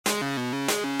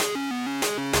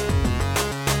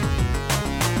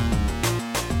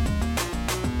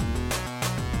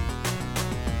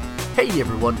Hey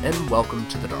everyone, and welcome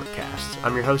to the Darkcast.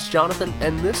 I'm your host Jonathan,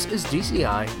 and this is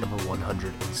DCI number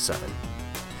 107.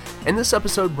 In this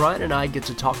episode, Brian and I get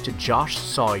to talk to Josh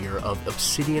Sawyer of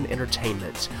Obsidian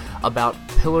Entertainment about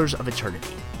Pillars of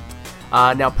Eternity.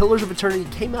 Now, Pillars of Eternity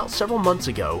came out several months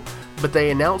ago, but they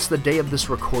announced the day of this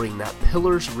recording that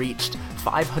Pillars reached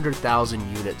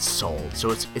 500,000 units sold.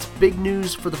 So it's big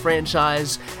news for the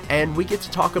franchise, and we get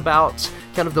to talk about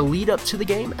kind of the lead up to the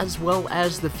game as well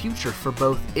as the future for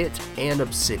both it and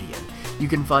Obsidian. You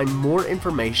can find more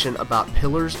information about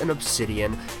Pillars and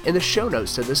Obsidian in the show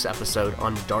notes to this episode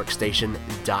on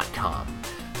darkstation.com.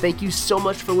 Thank you so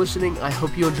much for listening. I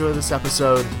hope you enjoy this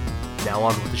episode. Now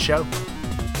on with the show.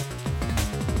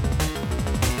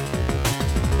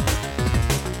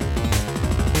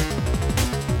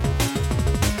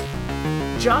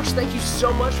 Josh, thank you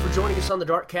so much for joining us on the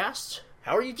Darkcast.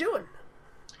 How are you doing?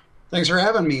 Thanks for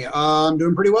having me. I'm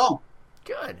doing pretty well.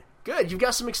 Good. You've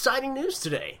got some exciting news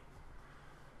today.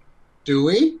 Do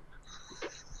we?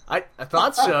 I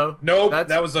thought so. Nope,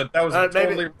 that was a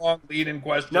totally wrong lead-in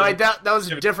question. No, that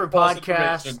was a different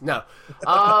podcast. No.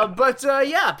 But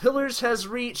yeah, Pillars has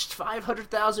reached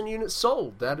 500,000 units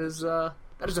sold. That is a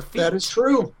feat. That is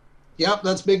true. Yep,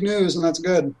 that's big news, and that's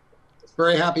good.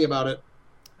 Very happy about it.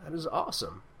 That is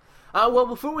awesome. Well,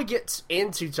 before we get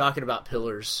into talking about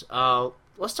Pillars,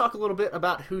 let's talk a little bit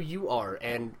about who you are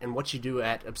and what you do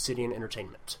at Obsidian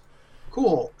Entertainment.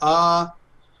 Cool.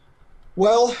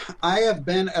 Well, I have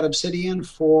been at Obsidian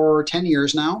for 10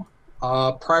 years now.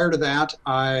 Prior to that,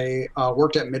 I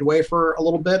worked at Midway for a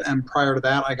little bit, and prior to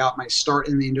that, I got my start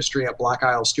in the industry at Black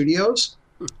Isle Studios,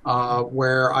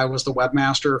 where I was the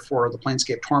webmaster for the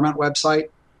Planescape Torment website,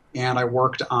 and I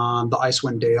worked on the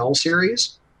Icewind Dale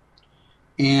series.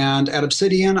 And at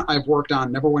Obsidian, I've worked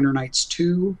on Neverwinter Nights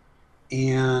 2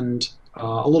 and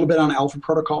a little bit on Alpha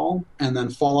Protocol, and then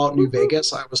Fallout New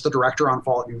Vegas. I was the director on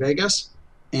Fallout New Vegas,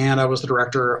 and I was the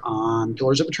director on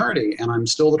Pillars of Eternity, and I'm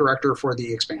still the director for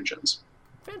the expansions.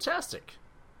 Fantastic.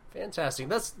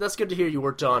 That's good to hear you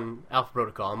worked on Alpha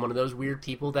Protocol. I'm one of those weird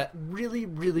people that really,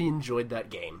 really enjoyed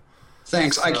that game.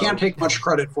 Thanks. So... I can't take much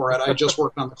credit for it. I just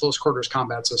worked on the close quarters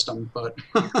combat system, but...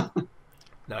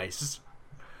 Nice.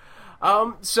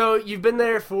 So you've been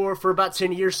there for about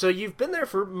 10 years, so you've been there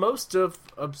for most of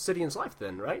Obsidian's life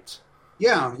then, right?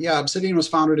 Yeah. Obsidian was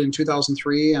founded in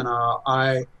 2003, and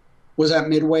I was at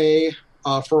Midway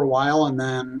for a while, and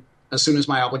then as soon as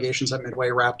my obligations at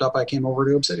Midway wrapped up, I came over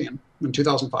to Obsidian in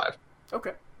 2005.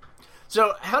 Okay.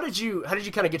 So how did you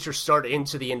kind of get your start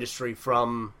into the industry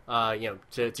from,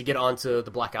 to get onto the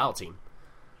Black Isle team?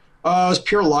 It was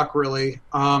pure luck, really.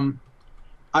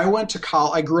 I went to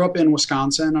college. I grew up in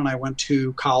Wisconsin, and I went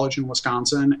to college in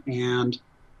Wisconsin, and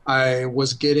I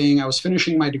was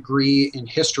finishing my degree in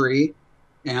history,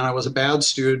 and I was a bad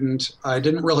student. I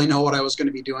didn't really know what I was going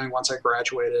to be doing once I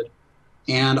graduated,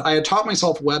 and I had taught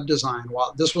myself web design.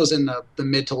 This was in the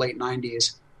mid to late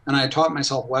 90s, and I had taught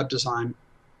myself web design,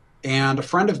 and a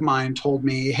friend of mine told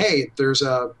me, hey, there's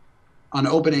an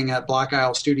opening at Black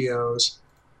Isle Studios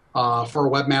for a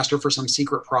webmaster for some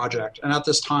secret project, and at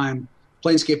this time,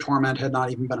 Planescape Torment had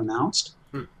not even been announced.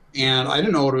 And I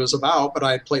didn't know what it was about, but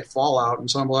I had played Fallout, and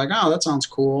so I'm like, oh, that sounds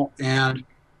cool. And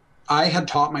I had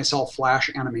taught myself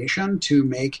Flash animation to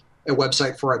make a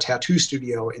website for a tattoo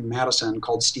studio in Madison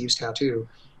called Steve's Tattoo.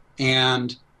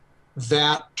 And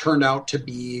that turned out to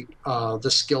be the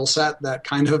skill set that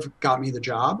kind of got me the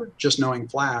job, just knowing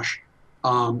Flash.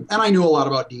 And I knew a lot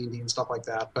about D&D and stuff like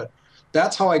that, but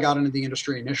that's how I got into the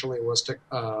industry initially, was in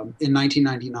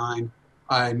 1999.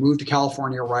 I moved to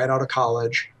California right out of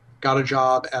college, got a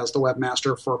job as the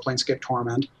webmaster for Planescape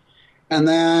Torment. And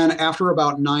then after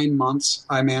about 9 months,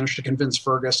 I managed to convince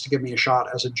Fergus to give me a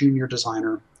shot as a junior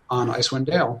designer on Icewind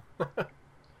Dale.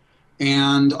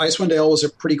 And Icewind Dale was a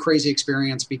pretty crazy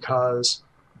experience because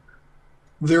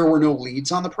there were no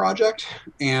leads on the project,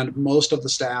 and most of the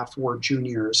staff were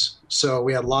juniors. So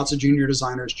we had lots of junior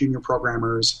designers, junior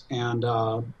programmers, and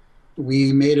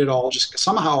we made it all just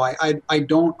somehow. I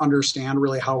don't understand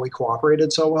really how we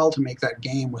cooperated so well to make that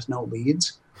game with no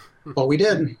leads, but we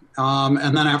did.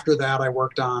 And then after that, I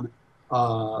worked on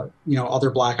other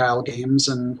Black Isle games,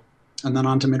 and then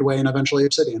on to Midway and eventually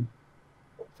Obsidian.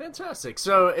 Fantastic.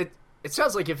 So it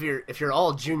sounds like if you're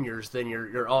all juniors, then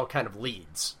you're all kind of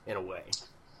leads in a way.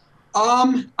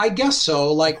 I guess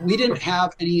so. Like, we didn't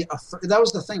have any. That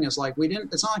was the thing, is like we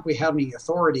didn't. It's not like we had any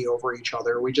authority over each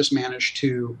other. We just managed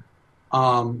to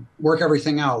work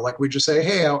everything out. Like, we just say,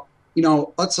 hey,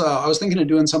 let's. I was thinking of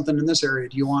doing something in this area.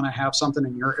 Do you want to have something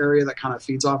in your area that kind of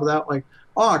feeds off of that? Like,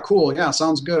 oh, cool, yeah,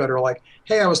 sounds good. Or like,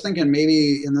 hey, I was thinking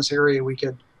maybe in this area we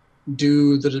could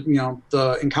do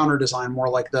the encounter design more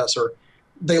like this, or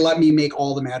they let me make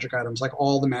all the magic items, like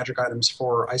all the magic items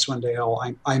for Icewind Dale.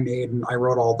 I made, and I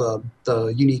wrote all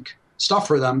the unique stuff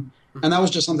for them. And that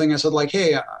was just something I said, like,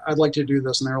 hey, I'd like to do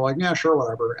this. And they were like, yeah, sure,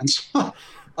 whatever. And so,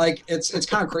 like, it's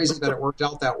kind of crazy that it worked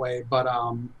out that way, but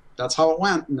that's how it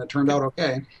went, and it turned out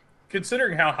okay.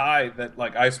 Considering how high that,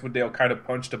 like, Icewind Dale kind of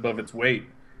punched above its weight,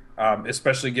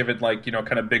 especially given, like,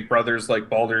 kind of big brothers like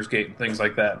Baldur's Gate and things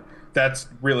like that. That's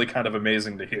really kind of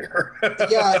amazing to hear.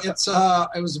 Yeah,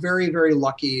 I was very, very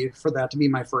lucky for that to be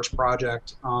my first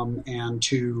project, and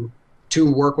to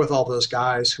work with all those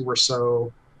guys who were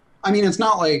so. I mean, it's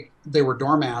not like they were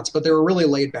doormats, but they were really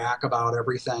laid back about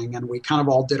everything, and we kind of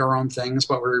all did our own things,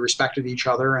 but we respected each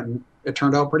other, and it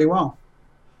turned out pretty well.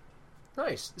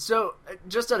 Nice. So,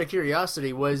 just out of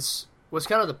curiosity, was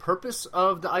kind of the purpose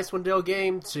of the Icewind Dale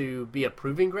game to be a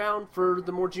proving ground for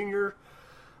the more junior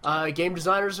game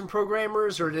designers and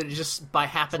programmers, or did it just by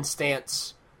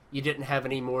happenstance you didn't have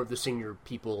any more of the senior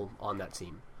people on that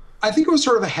team? I think it was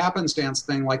sort of a happenstance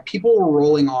thing. Like, people were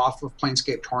rolling off of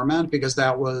Planescape Torment because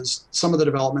that was some of the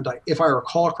development. If I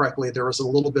recall correctly, there was a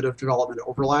little bit of development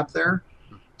overlap there.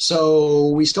 So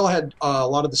we still had a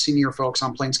lot of the senior folks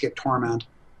on Planescape Torment,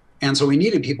 and so we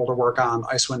needed people to work on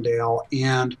Icewind Dale.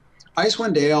 And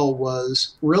Icewind Dale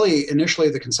was really,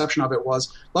 initially the conception of it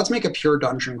was, let's make a pure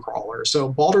dungeon crawler. So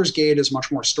Baldur's Gate is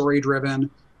much more story-driven.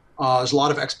 There's a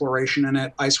lot of exploration in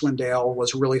it. Icewind Dale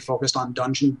was really focused on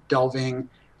dungeon delving,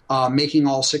 making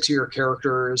all 6-year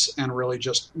characters, and really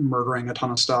just murdering a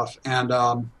ton of stuff. And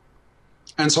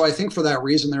so I think for that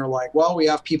reason, they're like, well, we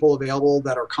have people available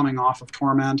that are coming off of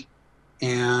Torment,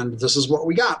 and this is what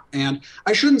we got. And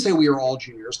I shouldn't say we were all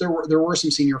juniors. There were some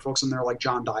senior folks in there, like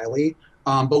John Diley,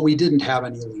 but we didn't have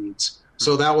any leads.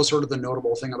 So that was sort of the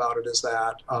notable thing about it, is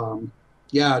that,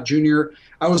 junior,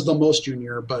 I was the most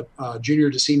junior, but junior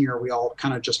to senior, we all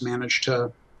kind of just managed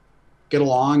to get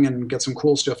along and get some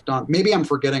cool stuff done. Maybe I'm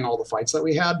forgetting all the fights that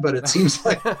we had, but it seems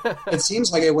like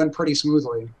it went pretty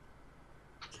smoothly.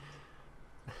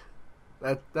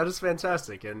 That is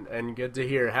fantastic and good to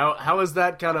hear. How is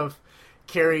that kind of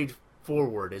carried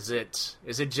forward? Is it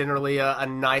generally a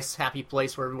nice, happy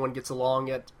place where everyone gets along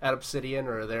at Obsidian,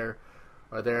 or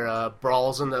are there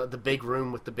brawls in the big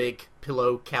room with the big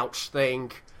pillow couch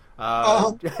thing?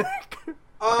 Going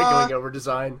over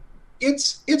design.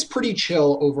 It's pretty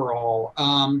chill overall.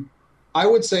 I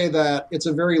would say that it's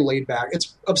a very laid back.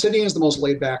 Obsidian is the most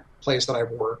laid back place that I've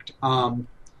worked.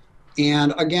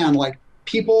 And again, like,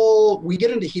 people, we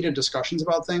get into heated discussions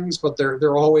about things, but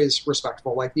they're always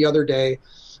respectful. Like the other day,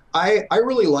 I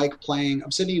really like playing.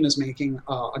 Obsidian is making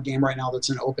a game right now that's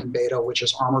in open beta, which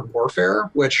is Armored Warfare,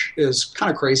 which is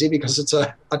kind of crazy because it's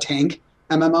a tank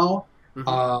MMO. Mm-hmm.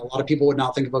 A lot of people would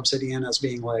not think of Obsidian as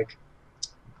being like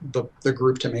the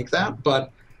group to make that,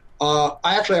 but I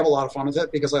actually have a lot of fun with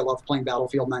it because I love playing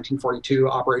Battlefield 1942,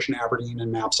 Operation Aberdeen,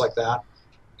 and maps like that.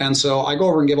 And so I go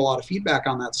over and give a lot of feedback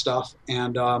on that stuff,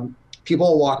 and people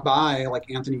will walk by, like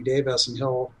Anthony Davis, and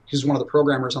he's one of the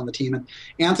programmers on the team. And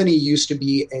Anthony used to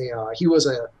be he was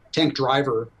a tank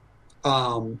driver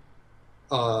in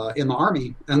the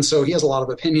Army, and so he has a lot of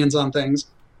opinions on things.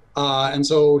 And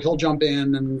so he'll jump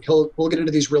in, and we'll get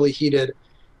into these really heated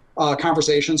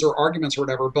conversations or arguments or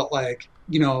whatever, but like,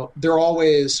 they're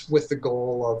always with the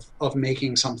goal of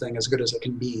making something as good as it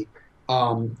can be.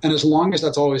 And as long as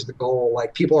that's always the goal,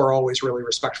 like, people are always really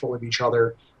respectful of each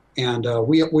other. And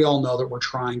we all know that we're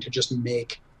trying to just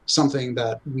make something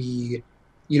that we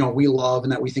love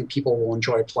and that we think people will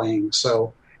enjoy playing.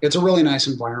 So it's a really nice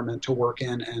environment to work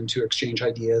in and to exchange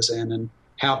ideas in and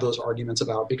have those arguments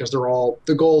about, because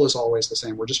the goal is always the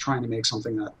same. We're just trying to make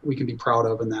something that we can be proud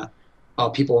of and that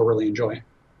people will really enjoy.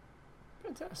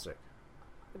 Fantastic.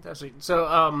 So,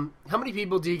 how many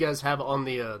people do you guys have on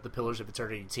the Pillars of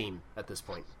Eternity team at this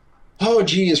point? Oh,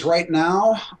 geez, right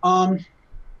now,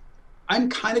 I'm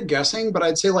kind of guessing, but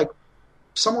I'd say like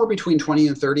somewhere between 20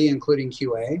 and 30, including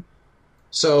QA.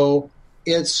 So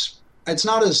it's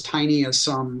not as tiny as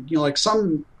some, like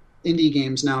some indie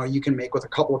games now you can make with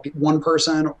one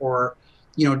person, or,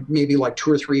 maybe like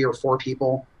 2 or 3 or 4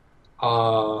 people.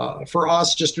 For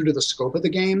us, just due to the scope of the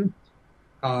game,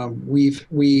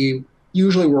 we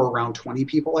usually were around 20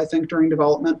 people, I think, during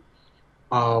development.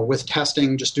 With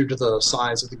testing, just due to the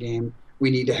size of the game, we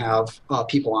need to have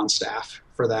people on staff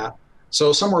for that.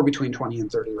 So somewhere between 20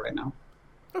 and 30 right now.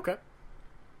 Okay.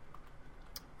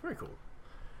 Very cool.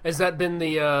 Has that been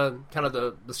the kind of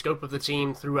the scope of the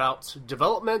team throughout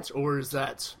development, or is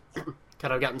that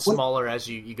kind of gotten smaller as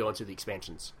you go into the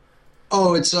expansions?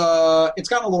 Oh, it's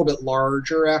gotten a little bit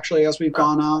larger, actually, as we've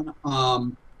gone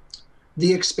on.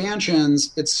 The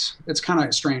expansions, it's kind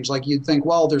of strange. Like you'd think,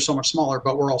 well, they're so much smaller,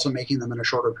 but we're also making them in a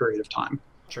shorter period of time.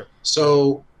 Sure.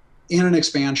 So in an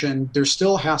expansion, there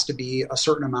still has to be a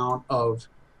certain amount of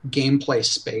gameplay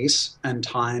space and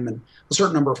time and a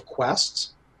certain number of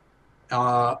quests.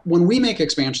 When we make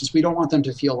expansions, we don't want them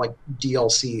to feel like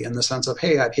DLC in the sense of,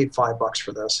 hey, I paid $5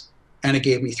 for this and it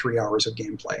gave me 3 hours of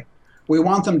gameplay. We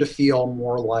want them to feel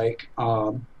more like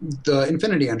the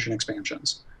Infinity Engine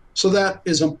expansions. So that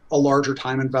is a larger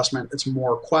time investment. It's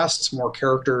more quests, more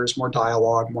characters, more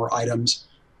dialogue, more items,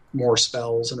 more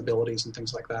spells and abilities and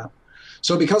things like that.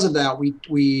 So because of that,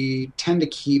 we tend to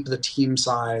keep the team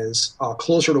size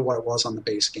closer to what it was on the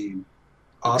base game.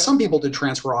 Okay. Some people did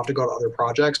transfer off to go to other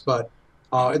projects, but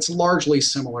it's largely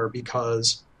similar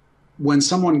because when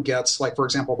someone gets, like, for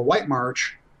example, the White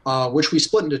March, which we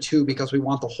split into two because we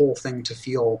want the whole thing to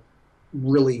feel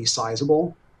really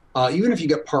sizable. Even if you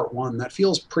get part one, that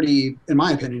feels pretty, in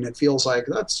my opinion, it feels like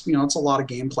it's a lot of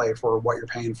gameplay for what you're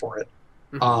paying for it.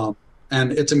 Mm-hmm.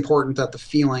 And it's important that the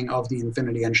feeling of the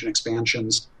Infinity Engine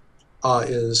expansions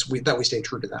that we stay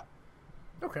true to that.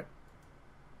 Okay.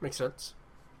 Makes sense.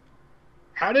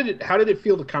 How did it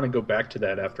feel to kind of go back to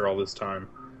that after all this time?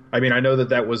 I mean, I know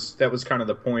that was kind of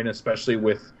the point, especially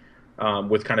with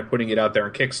kind of putting it out there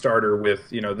on Kickstarter with,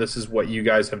 this is what you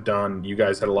guys have done. You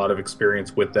guys had a lot of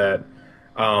experience with that.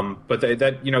 But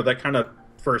that kind of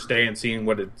first day and seeing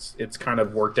what it's kind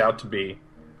of worked out to be.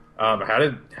 How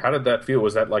did that feel?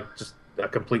 Was that like just a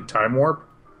complete time warp?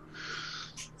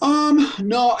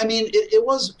 No, I mean, it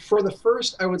was for the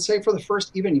first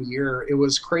even year, it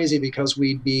was crazy because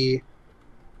we'd be,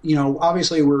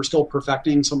 obviously we were still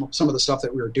perfecting some of the stuff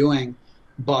that we were doing,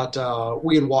 but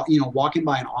we'd walking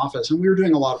by an office and we were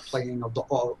doing a lot of playing of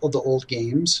the old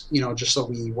games, just so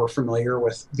we were familiar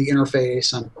with the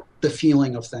interface and the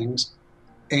feeling of things.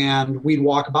 And we'd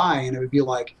walk by and it would be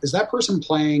like, is that person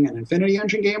playing an Infinity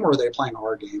Engine game or are they playing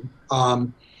our game?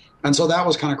 And so that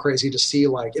was kind of crazy to see.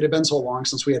 Like, it had been so long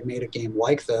since we had made a game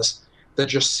like this that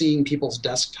just seeing people's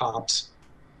desktops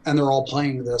and they're all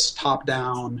playing this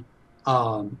top-down,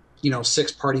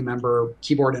 6-party member,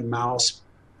 keyboard and mouse,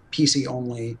 PC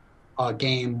only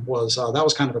game was that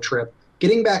was kind of a trip.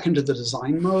 Getting back into the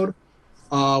design mode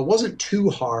wasn't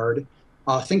too hard.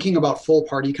 Thinking about full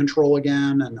party control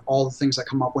again and all the things that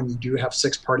come up when you do have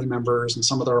 6 party members and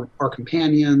some of our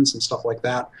companions and stuff like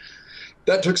that.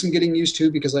 That took some getting used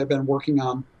to because I've been working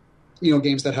on,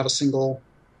 games that have a single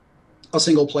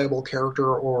playable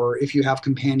character, or if you have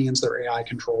companions, they're AI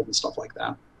controlled and stuff like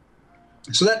that.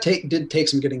 So that did take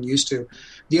some getting used to.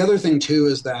 The other thing too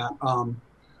is that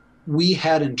we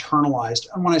had internalized,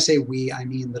 and when I say we, I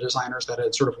mean the designers that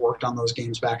had sort of worked on those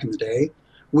games back in the day.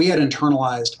 We had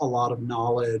internalized a lot of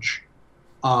knowledge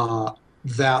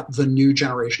that the new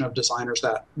generation of designers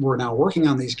that were now working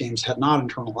on these games had not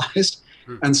internalized.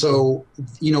 And so,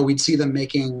 we'd see them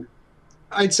making,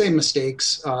 I'd say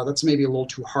mistakes. That's maybe a little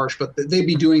too harsh, but they'd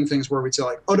be doing things where we'd say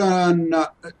like, oh,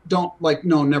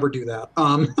 no, never do that.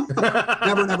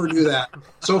 Never do that.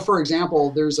 So for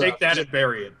example, take that and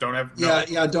bury it. Don't have. No.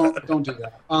 Yeah. Don't do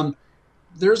that.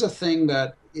 There's a thing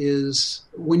that is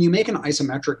when you make an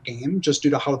isometric game, just due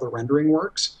to how the rendering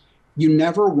works, you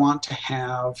never want to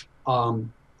have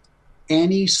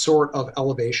any sort of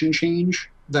elevation change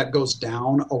that goes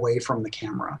down away from the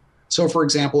camera. So for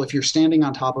example, if you're standing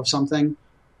on top of something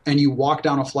and you walk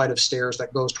down a flight of stairs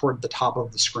that goes toward the top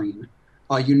of the screen,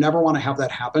 you never want to have that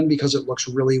happen because it looks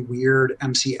really weird,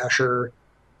 MC Escher,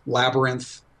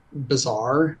 labyrinth,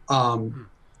 bizarre.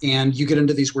 And you get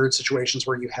into these weird situations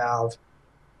where you have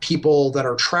people that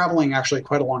are traveling actually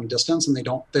quite a long distance and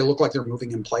they look like they're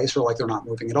moving in place or like they're not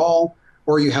moving at all.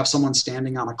 Or you have someone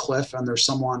standing on a cliff and there's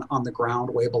someone on the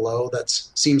ground way below that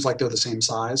seems like they're the same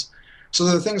size. So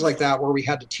there are things like that where we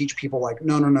had to teach people like,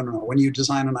 no. When you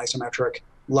design an isometric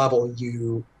level,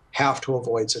 you have to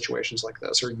avoid situations like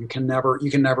this, or you can never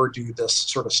do this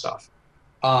sort of stuff.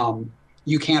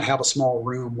 You can't have a small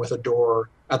room with a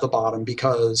door at the bottom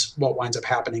because what winds up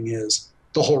happening is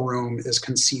the whole room is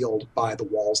concealed by the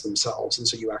walls themselves, and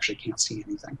so you actually can't see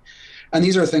anything. And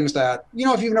these are things that,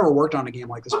 if you've never worked on a game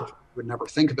like this before, you would never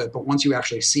think of it, but once you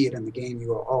actually see it in the game, you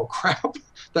go, oh, crap,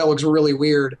 that looks really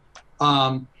weird.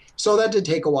 So that did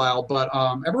take a while, but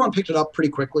everyone picked it up pretty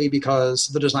quickly because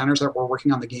the designers that were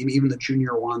working on the game, even the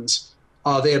junior ones,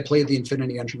 they had played the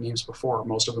Infinity Engine games before,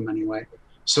 most of them anyway.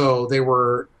 So they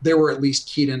were at least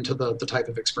keyed into the type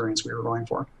of experience we were going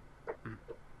for.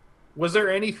 Was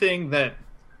there anything that,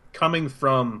 coming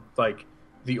from like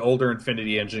the older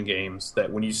Infinity Engine games,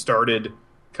 that when you started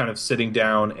kind of sitting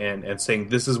down and saying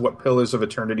this is what Pillars of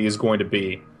Eternity is going to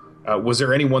be, Was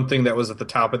there any one thing that was at the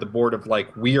top of the board of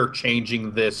like, we are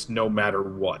changing this no matter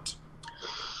what?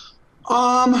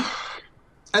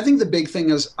 I think the big thing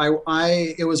is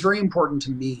it was very important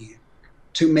to me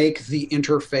to make the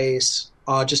interface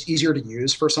just easier to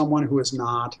use for someone who is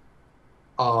not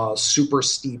super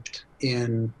steeped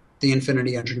in the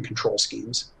Infinity Engine control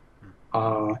schemes.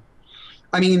 I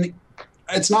mean,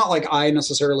 it's not like I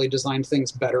necessarily designed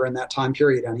things better in that time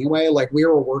period anyway. Like we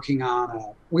were working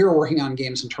on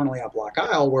games internally at Black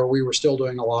Isle where we were still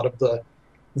doing a lot of the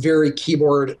very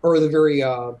keyboard or the very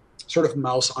sort of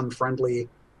mouse unfriendly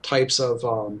types of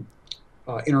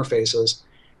interfaces.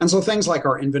 And so things like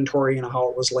our inventory and how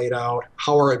it was laid out,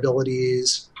 how our ability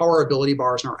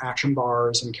bars and our action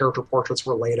bars and character portraits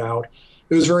were laid out.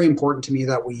 It was very important to me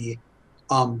that we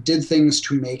did things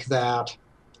to make that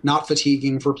not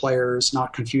fatiguing for players,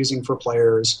 not confusing for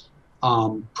players,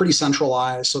 pretty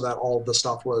centralized so that all of the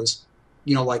stuff was,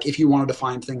 like if you wanted to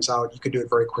find things out, you could do it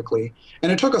very quickly.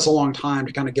 And it took us a long time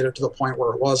to kind of get it to the point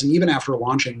where it was. And even after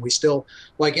launching, we still,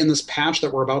 like in this patch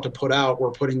that we're about to put out, we're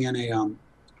putting in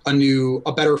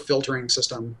a better filtering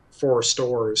system for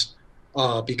stores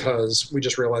because we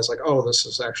just realized like, oh, this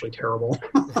is actually terrible.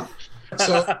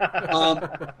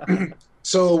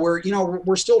 So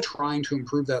we're still trying to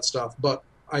improve that stuff, but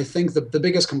I think the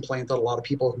biggest complaint that a lot of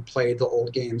people who played the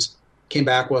old games came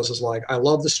back was like, I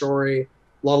love the story,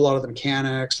 love a lot of the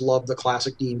mechanics, love the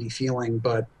classic D&D feeling,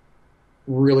 but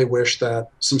really wish that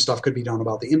some stuff could be done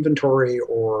about the inventory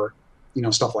or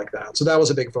stuff like that. So that was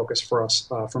a big focus for us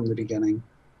from the beginning.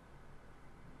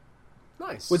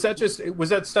 Nice. Was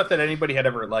that stuff that anybody had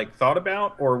ever like thought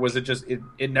about, or was it just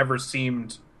it never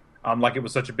seemed like it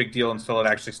was such a big deal until it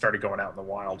actually started going out in the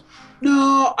wild?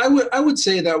 No, I would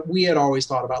say that we had always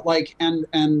thought about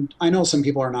and I know some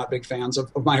people are not big fans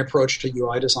of my approach to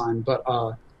UI design, but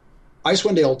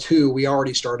Icewind Dale 2, we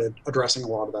already started addressing a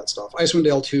lot of that stuff. Icewind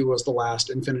Dale 2 was the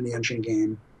last Infinity Engine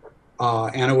game,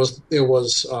 and it was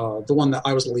the one that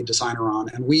I was the lead designer on,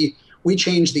 and we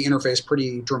changed the interface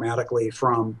pretty dramatically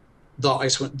from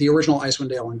the original Icewind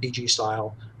Dale and BG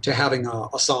style to having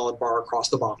a solid bar across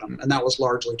the bottom, and that was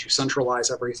largely to centralize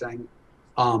everything,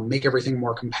 make everything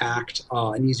more compact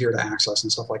and easier to access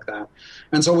and stuff like that.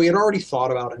 And so we had already thought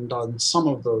about and done some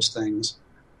of those things,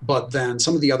 but then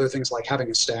some of the other things like having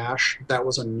a stash, that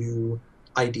was a new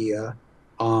idea.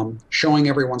 Showing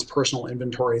everyone's personal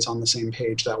inventories on the same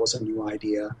page, that was a new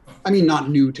idea. I mean, not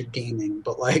new to gaming,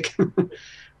 but like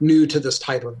new to this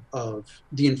type of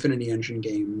the Infinity Engine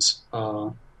games.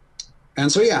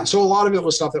 And so a lot of it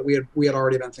was stuff that we had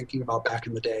already been thinking about back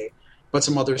in the day, but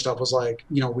some other stuff was like,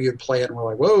 we would play it and we're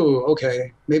like, whoa,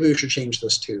 okay, maybe we should change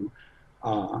this too.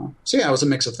 It was a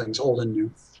mix of things, old and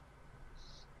new.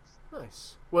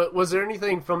 Nice. Was there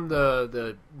anything from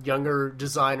the younger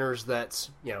designers that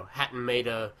hadn't made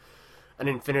an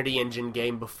Infinity Engine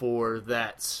game before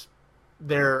that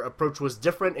their approach was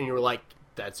different, and you were like,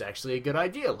 that's actually a good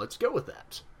idea, let's go with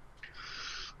that?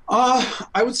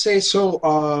 I would say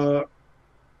so.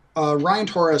 Ryan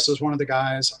Torres is one of the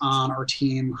guys on our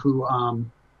team who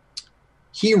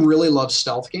he really loves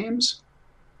stealth games,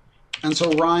 and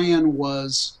so Ryan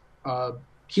was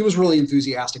he was really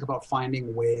enthusiastic about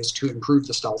finding ways to improve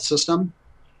the stealth system,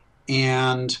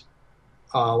 and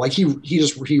he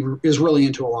is really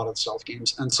into a lot of the stealth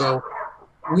games, and so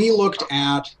we looked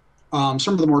at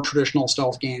some of the more traditional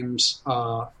stealth games.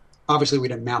 Obviously, we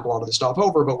didn't map a lot of the stuff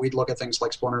over, but we'd look at things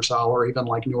like Splinter Cell or even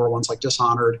like newer ones like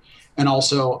Dishonored, and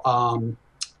also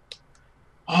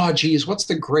what's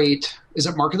the great? Is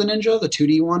it Mark of the Ninja, the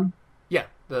 2D one? Yeah,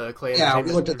 the Clay. Yeah,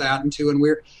 we looked at that too, and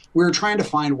we were trying to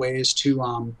find ways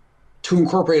to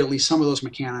incorporate at least some of those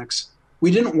mechanics.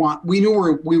 We knew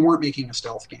we weren't making a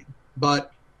stealth game,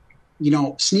 but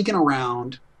sneaking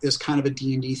around is kind of a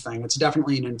D&D thing. It's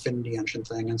definitely an Infinity Engine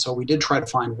thing, and so we did try to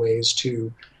find ways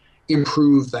to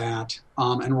improve that.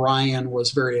 And Ryan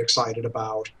was very excited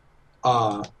about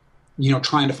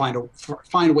trying to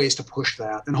find ways to push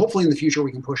that, and hopefully in the future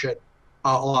we can push it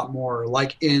a lot more.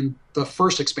 Like in the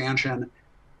first expansion,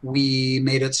 we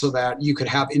made it so that you could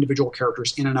have individual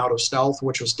characters in and out of stealth,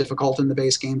 which was difficult in the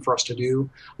base game for us to do.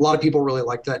 A lot of people really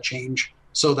liked that change,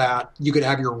 so that you could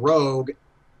have your rogue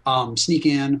sneak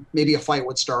in, maybe a fight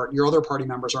would start, your other party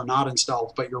members are not in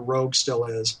stealth, but your rogue still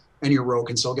is, and your rogue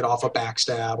can still get off a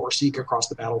backstab or sneak across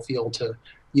the battlefield to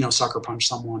sucker punch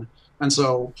someone. And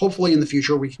so hopefully in the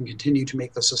future we can continue to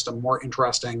make the system more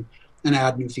interesting and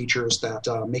add new features that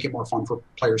make it more fun for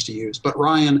players to use. But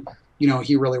Ryan,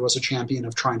 he really was a champion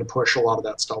of trying to push a lot of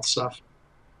that stealth stuff.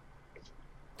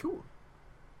 Cool.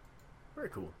 Very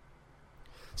cool.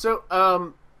 So,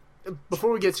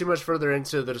 before we get too much further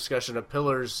into the discussion of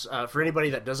Pillars, for anybody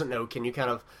that doesn't know, can you kind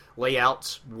of lay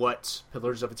out what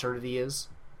Pillars of Eternity is?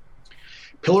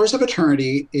 Pillars of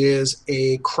Eternity is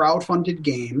a crowdfunded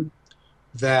game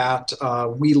that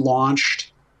we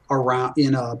launched around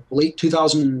in late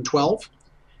 2012.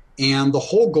 And the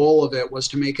whole goal of it was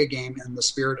to make a game in the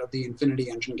spirit of the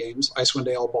Infinity Engine games, Icewind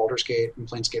Dale, Baldur's Gate, and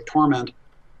Planescape Torment.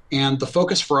 And the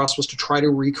focus for us was to try to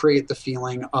recreate the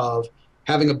feeling of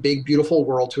having a big, beautiful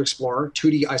world to explore,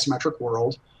 2D isometric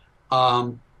world,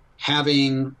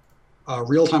 having a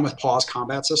real-time with pause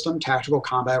combat system, tactical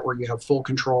combat where you have full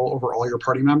control over all your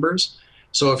party members.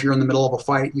 So if you're in the middle of a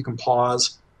fight, you can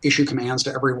pause, issue commands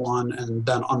to everyone, and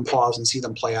then unpause and see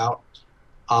them play out.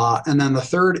 And then the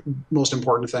third most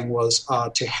important thing was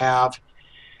to have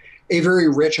a very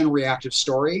rich and reactive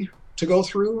story to go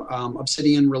through.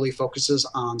 Obsidian really focuses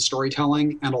on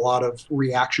storytelling and a lot of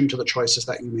reaction to the choices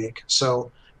that you make.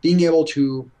 So being able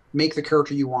to make the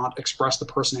character you want, express the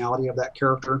personality of that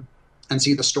character, and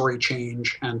see the story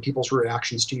change and people's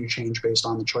reactions to you change based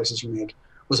on the choices you make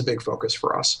was a big focus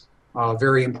for us.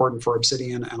 Very important for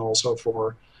Obsidian and also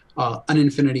for an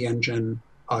Infinity Engine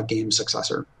game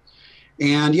successor.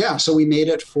 And yeah, so we made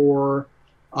it for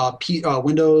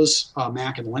Windows,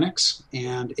 Mac, and Linux,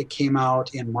 and it came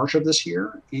out in March of this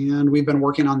year. And we've been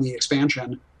working on the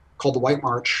expansion called the White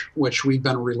March, which we've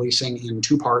been releasing in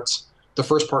 2 parts. The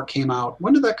first part came out.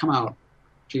 When did that come out?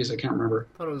 Jeez, I can't remember.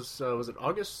 I thought it was it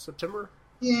August, September?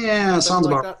 Yeah, sounds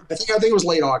like about. I think it was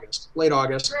late August. Late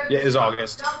August. Yeah, it was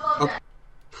August. Okay.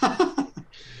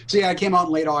 So yeah, it came out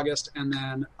in late August, and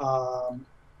then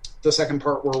the second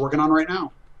part we're working on right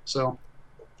now. So,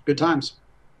 good times.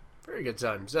 Very good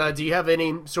times. Do you have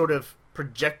any sort of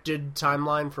projected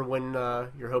timeline for when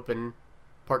you're hoping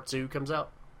Part 2 comes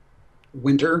out?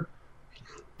 Winter.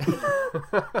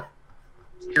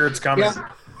 Here it's coming. Yeah,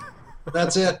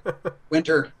 that's it.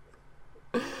 Winter.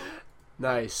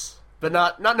 Nice. But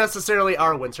not necessarily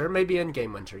our winter. Maybe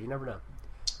in-game winter. You never know.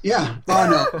 Yeah. Oh,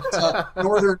 no.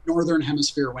 It's northern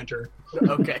hemisphere winter.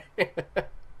 Okay.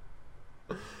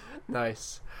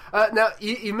 Nice. Now,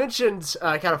 you mentioned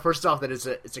kind of first off that it's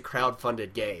a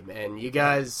crowd-funded game, and you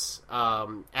guys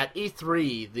at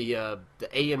E3, the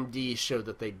AMD show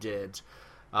that they did,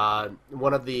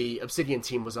 one of the Obsidian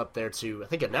team was up there to, I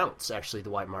think, announce actually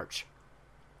the White March,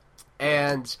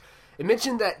 and it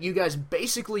mentioned that you guys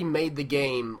basically made the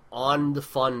game on the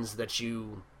funds that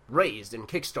you raised in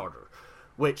Kickstarter,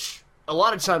 which a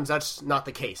lot of times that's not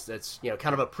the case. That's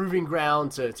kind of a proving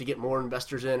ground to get more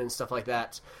investors in and stuff like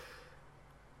that.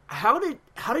 How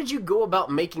did you go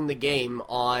about making the game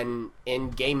on, in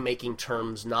game making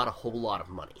terms, not a whole lot of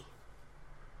money?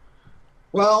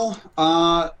 Well,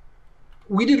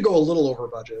 we did go a little over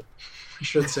budget, I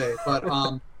should say, but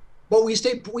we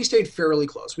stayed fairly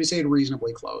close. We stayed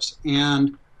reasonably close,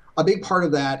 and a big part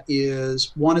of that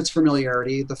is one, its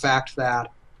familiarity, the fact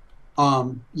that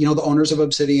the owners of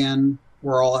Obsidian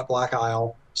were all at Black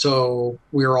Isle. So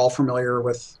we were all familiar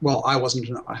with. Well, I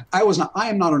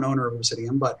am not an owner of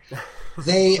Obsidian, but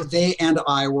they and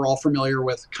I were all familiar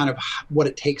with kind of what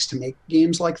it takes to make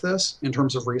games like this in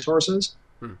terms of resources.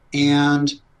 And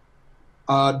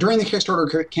during the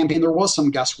Kickstarter campaign, there was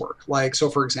some guesswork. Like, so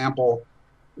for example,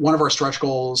 one of our stretch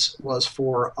goals was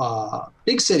for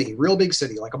big city, real big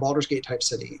city, like a Baldur's Gate type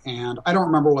city. And I don't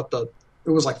remember it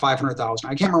was like 500,000.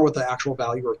 I can't remember what the actual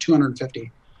value, or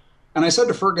 250. And I said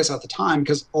to Fergus at the time,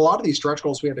 because a lot of these stretch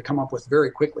goals we had to come up with very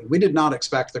quickly. We did not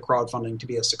expect the crowdfunding to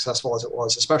be as successful as it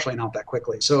was, especially not that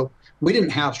quickly. So we didn't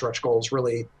have stretch goals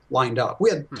really lined up. We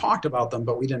had talked about them,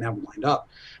 but we didn't have them lined up.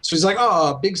 So he's like,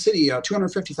 oh, big city,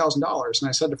 $250,000. And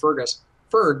I said to Fergus,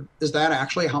 Ferg, is that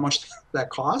actually how much that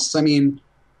costs? I mean,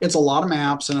 it's a lot of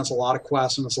maps, and it's a lot of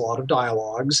quests, and it's a lot of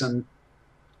dialogues. And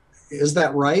is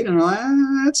that right? And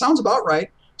it sounds about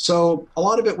right. So a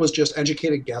lot of it was just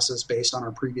educated guesses based on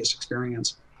our previous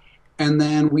experience. And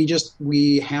then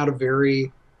we had a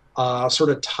very sort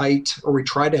of tight, or we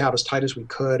tried to have as tight as we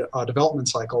could, a development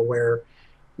cycle where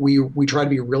we try to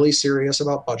be really serious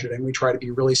about budgeting. We try to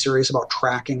be really serious about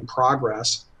tracking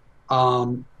progress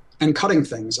and cutting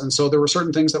things. And so there were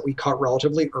certain things that we cut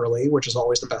relatively early, which is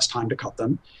always the best time to cut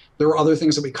them. There were other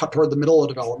things that we cut toward the middle of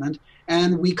development.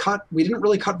 And we didn't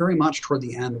really cut very much toward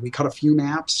the end. We cut a few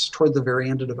maps toward the very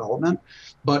end of development.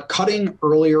 But cutting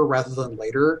earlier rather than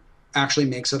later actually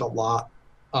makes it a lot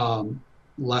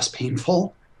less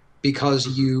painful,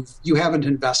 because you haven't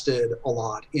invested a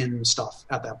lot in stuff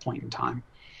at that point in time.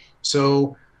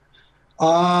 So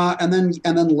and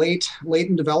then late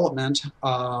in development,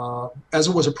 as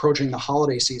it was approaching the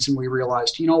holiday season, we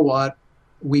realized, you know what,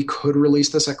 we could release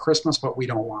this at Christmas, but we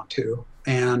don't want to.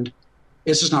 And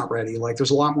it's just not ready. Like,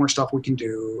 there's a lot more stuff we can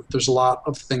do. There's a lot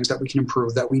of things that we can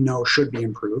improve that we know should be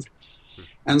improved.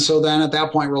 And so then at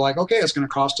that point, we're like, okay, it's going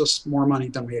to cost us more money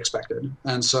than we expected.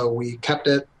 And so we kept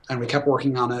it, and we kept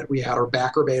working on it. We had our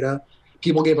backer beta.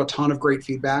 People gave a ton of great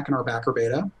feedback in our backer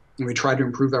beta, and we tried to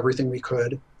improve everything we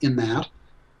could in that.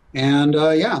 And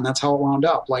and that's how it wound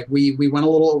up. Like, we went a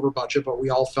little over budget, but we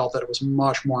all felt that it was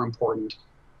much more important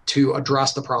to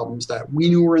address the problems that we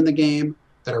knew were in the game,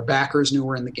 that our backers knew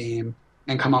were in the game,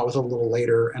 and come out with a little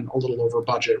later and a little over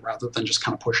budget rather than just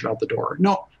kind of push it out the door.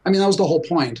 No, I mean, that was the whole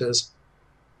point is,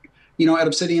 at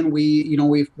Obsidian,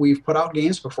 we've put out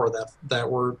games before that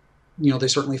were, they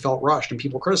certainly felt rushed and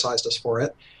people criticized us for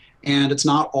it. And it's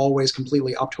not always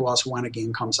completely up to us when a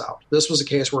game comes out. This was a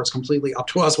case where it's completely up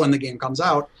to us when the game comes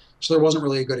out. So there wasn't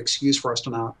really a good excuse for us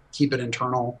to not keep it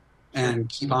internal and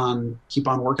keep on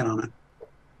working on it.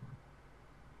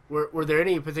 Were there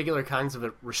any particular kinds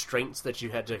of restraints that you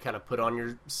had to kind of put on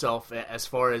yourself as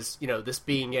far as, this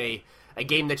being a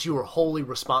game that you were wholly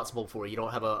responsible for? You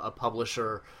don't have a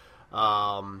publisher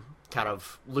kind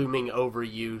of looming over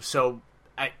you. So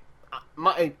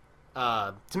to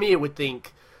me, it would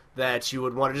think that you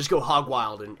would want to just go hog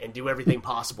wild and do everything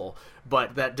possible.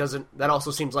 But that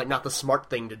also seems like not the smart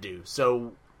thing to do.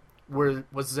 So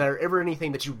was there ever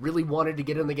anything that you really wanted to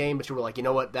get in the game, but you were like, you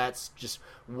know what, that's just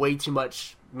way too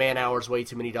much man hours, way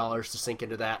too many dollars to sink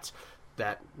into that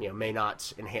may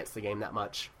not enhance the game that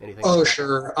much? Anything? Oh, like that?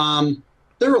 sure.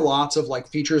 There are lots of like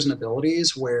features and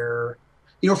abilities where,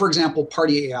 for example,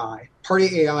 Party AI.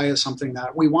 Party AI is something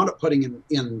that we wound up putting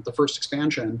in the first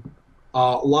expansion.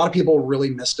 A lot of people really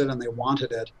missed it and they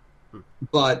wanted it,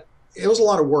 but it was a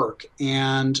lot of work,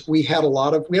 and we had a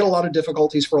lot of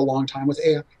difficulties for a long time with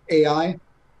AI,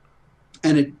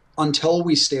 and until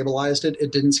we stabilized it,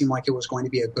 it didn't seem like it was going to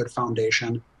be a good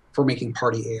foundation for making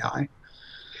Party AI.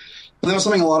 And that was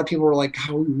something a lot of people were like,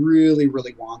 God, we really,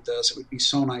 really want this. It would be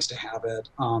so nice to have it.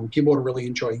 People would really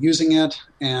enjoy using it.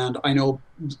 And I know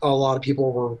a lot of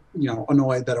people were,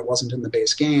 annoyed that it wasn't in the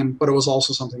base game, but it was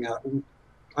also something that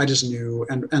I just knew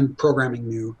and programming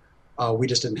knew we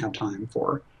just didn't have time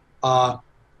for.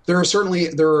 There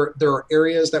are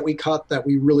areas that we cut that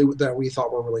we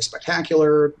thought were really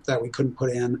spectacular that we couldn't put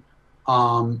in.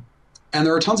 And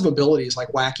there are tons of abilities, like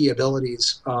wacky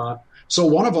abilities. So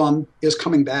one of them is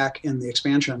coming back in the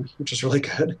expansion, which is really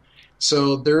good.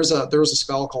 So there was a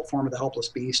spell called Form of the Helpless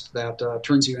Beast that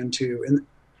turns you into, and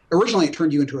originally it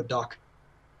turned you into a duck.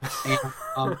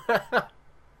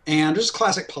 And just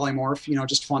classic polymorph,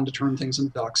 just fun to turn things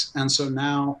into ducks. And so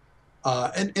now,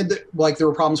 there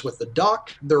were problems with the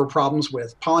duck, there were problems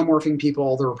with polymorphing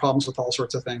people, there were problems with all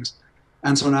sorts of things.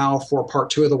 And so now for part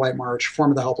 2 of the White March,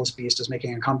 Form of the Helpless Beast is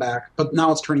making a comeback, but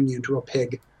now it's turning you into a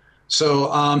pig.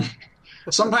 So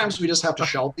sometimes we just have to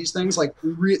shelve these things. Like,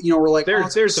 we're like,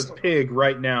 there's a pig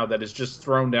right now that has just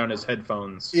thrown down his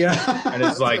headphones. Yeah. And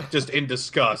is like just in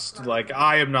disgust. Like,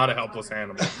 I am not a helpless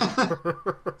animal.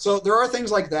 So there are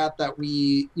things like that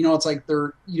we, it's like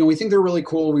they're, we think they're really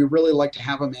cool. We really like to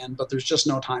have them in, but there's just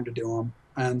no time to do them.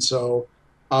 And so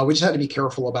we just had to be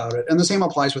careful about it. And the same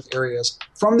applies with areas.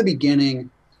 From the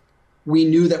beginning, we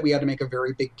knew that we had to make a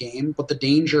very big game, but the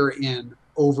danger in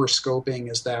over-scoping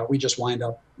is that we just wind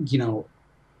up,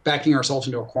 backing ourselves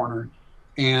into a corner.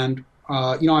 And,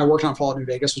 I worked on Fallout New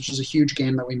Vegas, which is a huge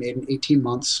game that we made in 18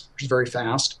 months, which is very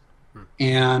fast.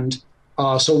 And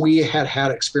so we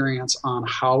had experience on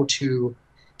how to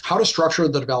structure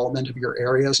the development of your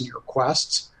areas and your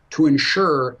quests to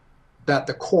ensure that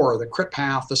the core, the crit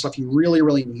path, the stuff you really,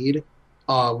 really need,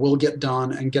 will get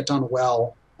done and get done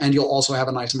well. And you'll also have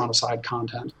a nice amount of side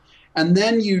content. And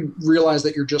then you realize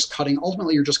that you're just cutting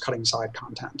side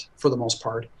content for the most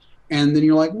part. And then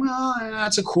you're like, well,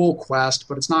 that's a cool quest,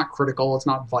 but it's not critical. It's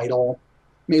not vital.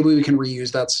 Maybe we can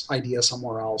reuse that idea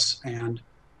somewhere else. And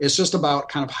it's just about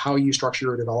kind of how you structure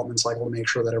your development cycle to make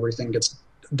sure that everything gets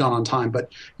done on time.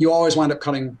 But you always wind up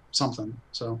cutting something.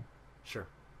 So, Sure.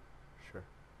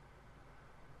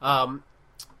 How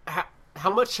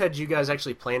much had you guys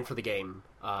actually planned for the game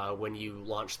when you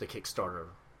launched the Kickstarter?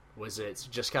 Was it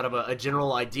just kind of a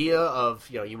general idea of,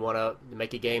 you want to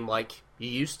make a game like you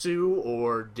used to,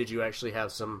 or did you actually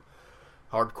have some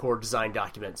hardcore design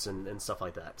documents and stuff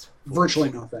like that? Virtually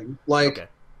nothing. Like, okay.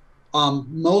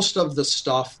 Most of the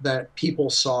stuff that people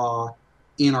saw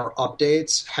in our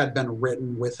updates had been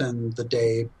written within the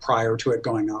day prior to it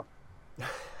going up.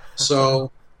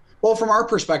 So, well, from our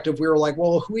perspective, we were like,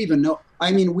 well, who even know?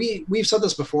 I mean, we've said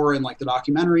this before in like the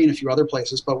documentary and a few other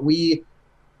places, but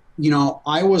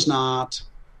I was not,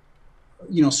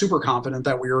 super confident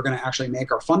that we were going to actually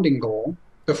make our funding goal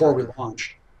before we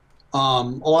launched. A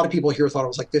lot of people here thought it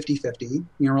was like 50-50.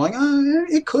 We're like,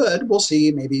 it could. We'll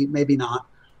see. Maybe not.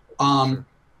 Sure.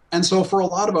 And so for a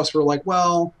lot of us, we're like,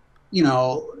 well,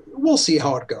 we'll see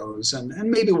how it goes, and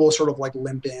maybe we'll sort of like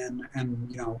limp in,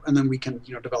 and and then we can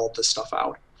develop this stuff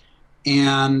out.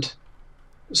 And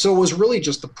so it was really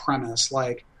just the premise.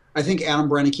 Like, I think Adam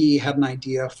Brennecke had an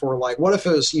idea for like, what if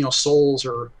it was souls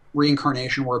or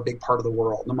reincarnation were a big part of the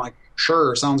world? And I'm like,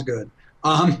 sure, sounds good.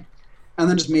 And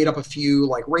then just made up a few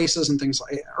like races and things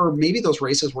like, or maybe those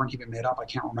races weren't even made up. I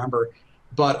can't remember.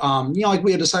 But, like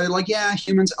we had decided like, yeah,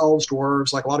 humans, elves,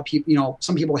 dwarves, like a lot of people,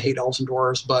 some people hate elves and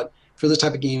dwarves, but for this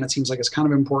type of game, it seems like it's kind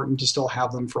of important to still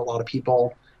have them for a lot of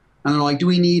people. And they're like, do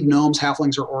we need gnomes,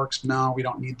 halflings, or orcs? No, we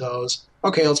don't need those.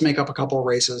 Okay, let's make up a couple of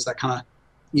races that kind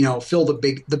of, fill the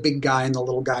big guy and the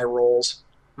little guy roles.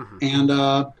 Mm-hmm.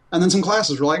 And then some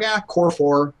classes. We're like, core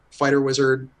 4, fighter,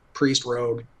 wizard, priest,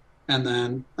 rogue. And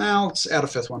then, let's add a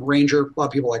 5th one, ranger. A lot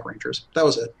of people like rangers. That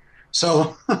was it.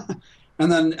 So,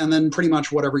 and then pretty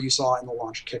much whatever you saw in the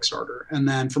launch of Kickstarter. And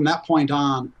then from that point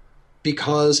on,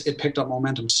 because it picked up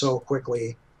momentum so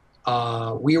quickly,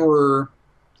 I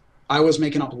was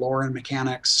making up lore and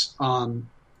mechanics,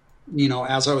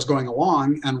 as I was going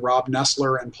along, and Rob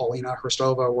Nestler and Paulina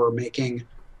Hristova were making,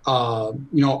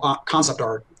 concept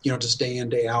art, just day in,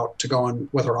 day out to go in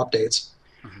with our updates.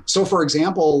 Mm-hmm. So, for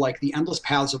example, like the Endless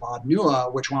Paths of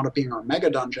Adnua, which wound up being our mega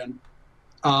dungeon,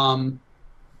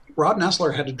 Rob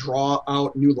Nestler had to draw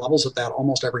out new levels of that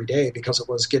almost every day because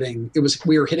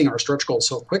we were hitting our stretch goals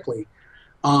so quickly.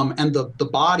 And the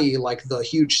body, like the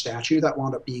huge statue that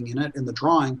wound up being in it in the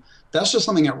drawing, that's just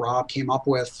something that Rob came up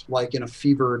with like in a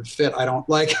fevered fit.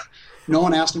 No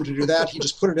one asked him to do that. He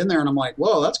just put it in there, and I'm like,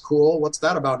 whoa, that's cool. What's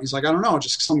that about? And he's like, I don't know,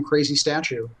 just some crazy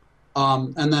statue.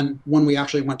 And then when we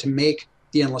actually went to make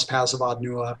the Endless Paths of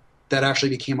Adnua, that actually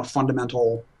became a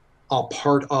fundamental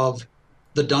part of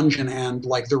the dungeon and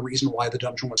like the reason why the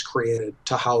dungeon was created,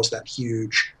 to house that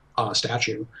huge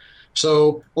statue.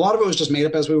 So a lot of it was just made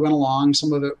up as we went along.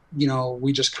 Some of it,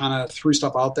 we just kind of threw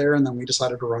stuff out there, and then we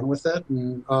decided to run with it.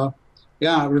 And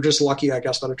we're just lucky, I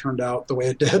guess, that it turned out the way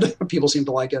it did. People seem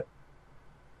to like it.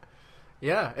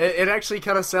 Yeah, it actually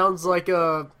kind of sounds like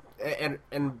and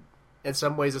in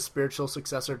some ways a spiritual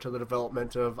successor to the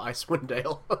development of Icewind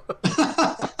Dale.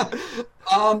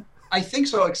 I think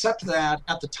so, except that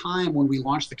at the time when we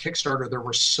launched the Kickstarter, there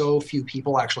were so few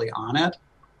people actually on it.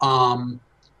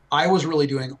 I was really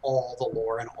doing all the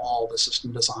lore and all the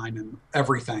system design and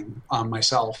everything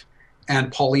myself.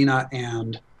 And Paulina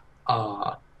and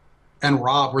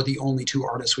Rob were the only 2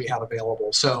 artists we had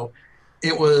available. So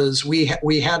it was, we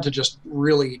had to just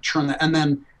really churn that. And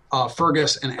then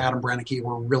Fergus and Adam Brennecke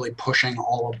were really pushing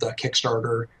all of the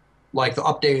Kickstarter, like the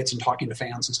updates and talking to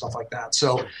fans and stuff like that.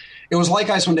 So it was like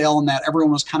Icewind Dale in that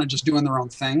everyone was kind of just doing their own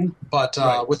thing, but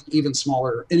right. With an even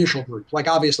smaller initial group. Like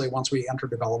obviously once we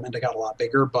entered development, it got a lot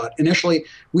bigger, but initially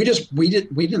we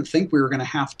didn't think we were going to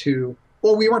have to,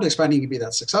 well, we weren't expecting to be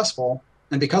that successful.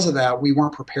 And because of that, we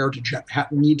weren't prepared to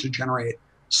need to generate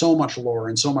so much lore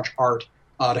and so much art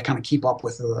to kind of keep up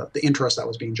with the interest that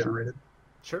was being generated.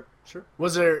 Sure.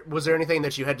 Was there anything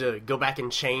that you had to go back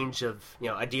and change of,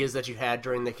 ideas that you had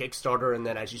during the Kickstarter, and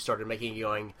then as you started making it,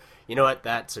 going, you know what,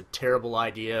 that's a terrible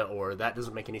idea, or that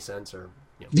doesn't make any sense, or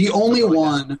the only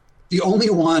one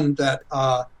that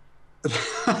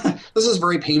this is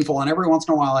very painful, and every once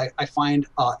in a while I find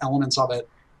elements of it.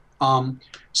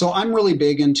 So I'm really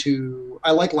big into,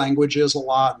 I like languages a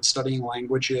lot and studying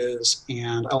languages,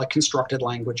 and I like constructed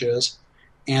languages.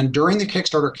 And during the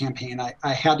Kickstarter campaign,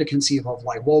 I had to conceive of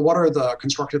like, well, what are the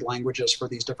constructed languages for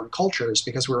these different cultures?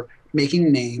 Because we're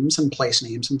making names and place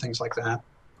names and things like that.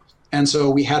 And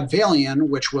so we had Valian,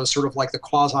 which was sort of like the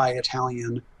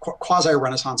quasi-Italian,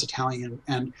 quasi-Renaissance Italian,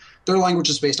 and their language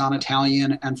is based on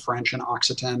Italian and French and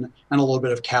Occitan and a little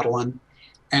bit of Catalan.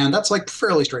 And that's like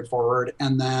fairly straightforward.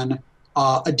 And then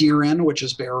Adiran,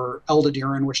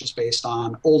 Eldadiran, which is based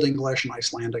on Old English and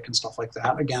Icelandic and stuff like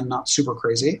that. Again, not super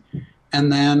crazy. And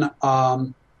then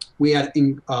we had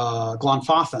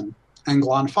Glonfothin, and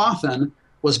Glonfothin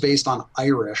was based on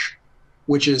Irish,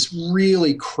 which is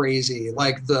really crazy.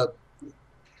 Like the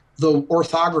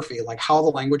orthography, like how the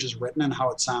language is written and how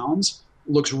it sounds,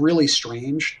 looks really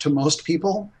strange to most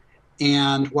people.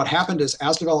 And what happened is,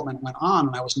 as development went on,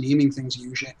 and I was naming things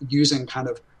using kind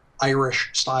of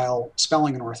Irish-style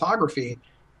spelling and orthography,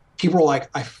 people were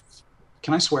like,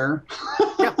 can I swear?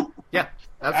 Yeah.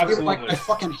 Absolutely. Like, I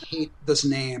fucking hate this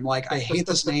name. Like, I hate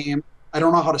this name. I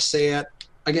don't know how to say it.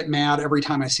 I get mad every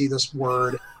time I see this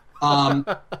word.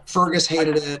 Fergus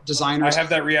hated it. Designers. I have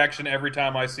that reaction every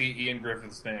time I see Ian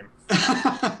Griffith's name.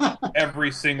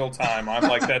 Every single time. I'm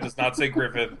like, that does not say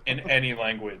Griffith in any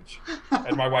language.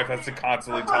 And my wife has to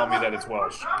constantly tell me that it's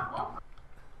Welsh.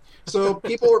 So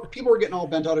people were getting all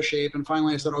bent out of shape, and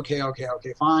finally I said, okay,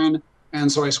 fine.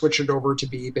 And so I switched it over to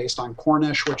be based on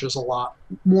Cornish, which is a lot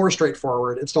more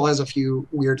straightforward. It still has a few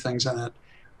weird things in it.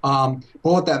 But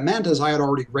what that meant is I had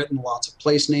already written lots of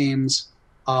place names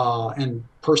and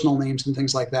personal names and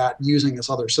things like that using this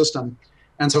other system.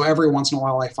 And so every once in a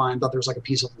while I find that there's like a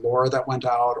piece of lore that went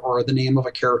out or the name of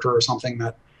a character or something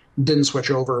that didn't switch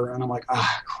over. And I'm like,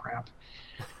 crap.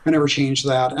 I never changed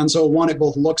that. And so one, it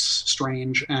both looks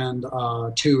strange, and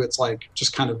two, it's like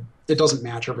just kind of, it doesn't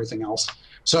match everything else.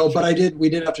 So, but we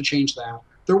did have to change that.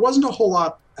 There wasn't a whole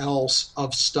lot else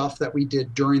of stuff that we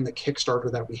did during the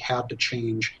Kickstarter that we had to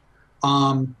change.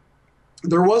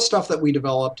 There was stuff that we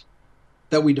developed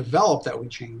that we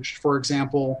changed. For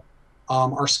example,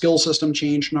 our skill system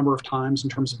changed a number of times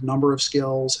in terms of number of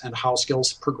skills and how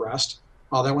skills progressed.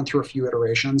 That went through a few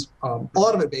iterations, a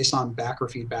lot of it based on backer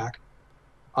feedback.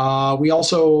 We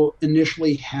also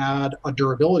initially had a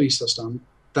durability system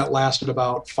that lasted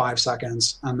about 5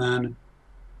 seconds, and then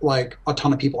like a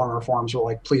ton of people on our forums were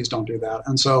like, please don't do that.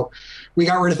 And so we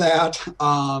got rid of that.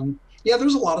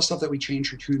 There's a lot of stuff that we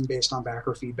changed or tuned based on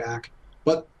backer feedback,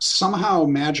 but somehow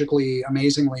magically,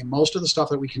 amazingly, most of the stuff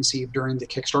that we conceived during the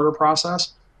Kickstarter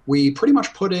process, we pretty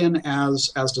much put in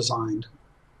as designed.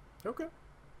 Okay.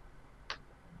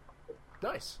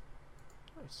 Nice.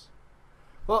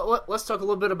 Well, let's talk a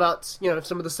little bit about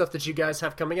some of the stuff that you guys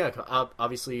have coming out.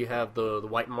 Obviously, you have the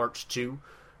White March 2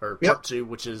 or Part 2,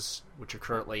 which you're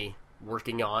currently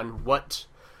working on. What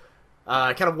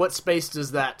what space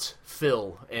does that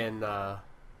fill in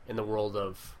the world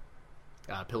of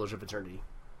Pillars of Eternity?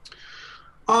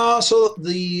 So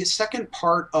the second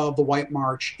part of the White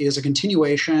March is a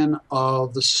continuation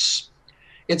of the.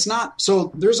 It's not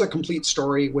so. There's a complete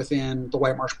story within the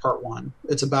White March Part 1.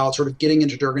 It's about sort of getting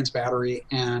into Durgan's Battery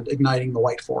and igniting the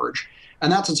White Forge, and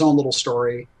that's its own little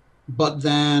story. But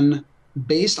then,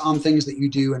 based on things that you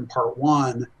do in Part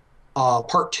 1,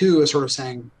 Part 2 is sort of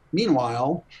saying,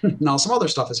 meanwhile, now some other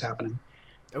stuff is happening.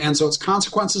 Okay. And so it's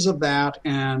consequences of that,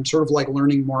 and sort of like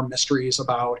learning more mysteries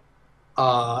about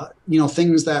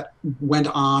things that went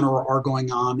on or are going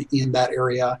on in that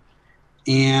area.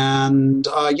 And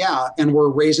and we're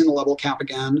raising the level cap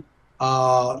again.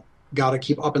 Got to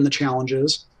keep up in the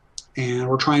challenges, and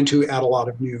we're trying to add a lot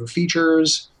of new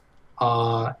features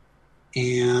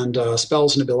and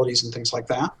spells and abilities and things like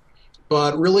that.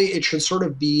 But really, it should sort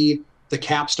of be the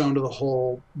capstone to the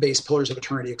whole base Pillars of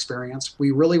Eternity experience.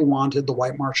 We really wanted the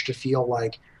White March to feel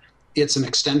like it's an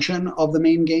extension of the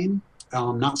main game,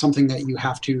 not something that you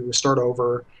have to start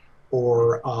over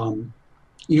or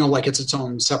like it's its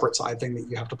own separate side thing that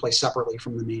you have to play separately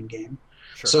from the main game.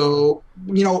 Sure. So,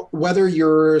 whether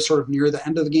you're sort of near the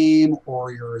end of the game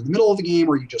or you're in the middle of the game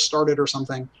or you just started or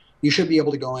something, you should be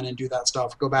able to go in and do that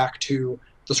stuff, go back to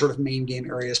the sort of main game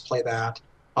areas, play that.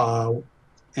 So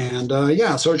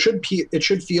it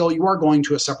should feel you are going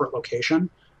to a separate location,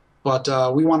 but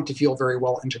we want it to feel very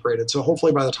well integrated. So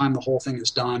hopefully by the time the whole thing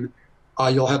is done,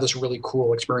 you'll have this really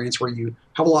cool experience where you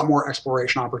have a lot more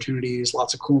exploration opportunities,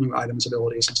 lots of cool new items,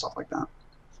 abilities, and stuff like that.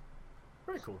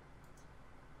 Very cool.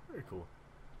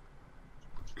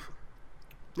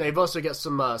 Now you've also got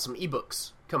some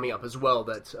ebooks coming up as well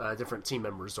that different team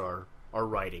members are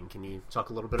writing. Can you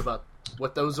talk a little bit about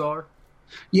what those are?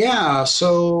 Yeah,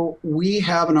 so we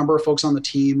have a number of folks on the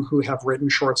team who have written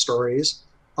short stories.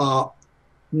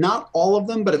 Not all of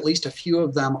them, but at least a few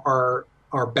of them are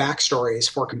backstories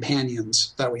for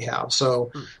companions that we have.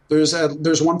 So there's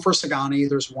one for Sagani.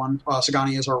 There's one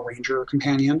Sagani is our ranger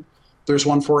companion. There's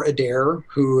one for Adair,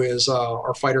 who is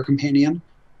our fighter companion,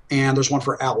 and there's one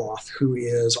for Aloth, who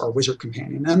is our wizard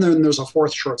companion. And then there's a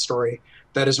fourth short story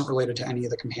that isn't related to any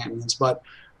of the companions. But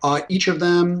each of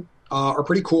them are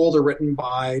pretty cool. They're written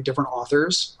by different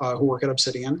authors who work at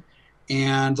Obsidian,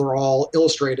 and they're all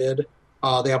illustrated.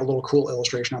 They have a little cool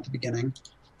illustration at the beginning.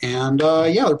 And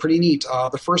they're pretty neat.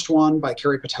 The first one by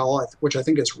Carrie Patel, which I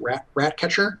think is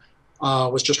Ratcatcher,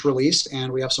 was just released,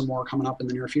 and we have some more coming up in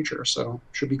the near future, so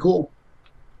should be cool.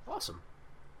 Awesome.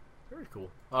 Very cool.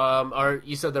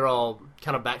 You said they're all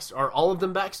kind of are all of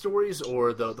them backstories,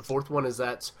 or the fourth one, is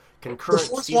that concurrent? The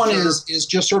fourth one is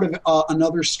just sort of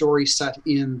another story set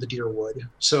in the Deerwood.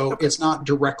 So It's not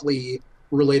directly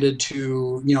related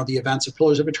to, the events of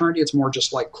Pillars of Eternity. It's more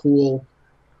just like cool,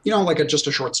 just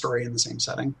a short story in the same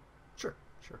setting. Sure.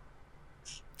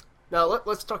 Now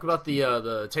let's talk about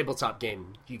the tabletop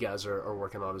game you guys are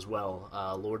working on as well,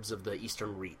 Lords of the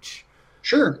Eastern Reach.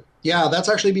 Sure. Yeah, that's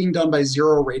actually being done by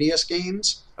Zero Radius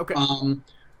Games. Okay.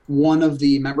 One of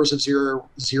the members of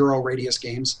Zero Radius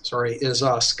Games, sorry, is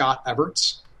Scott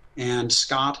Everts, and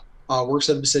Scott works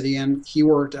at Obsidian. He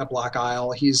worked at Black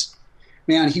Isle. He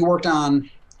worked on,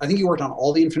 I think he worked on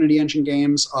all the Infinity Engine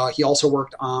games. He also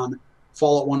worked on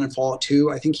Fallout 1 and Fallout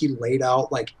 2. I think he laid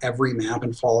out like every map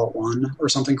in Fallout 1 or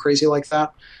something crazy like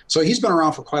that. So he's been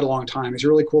around for quite a long time. He's a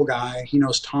really cool guy. He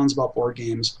knows tons about board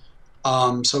games.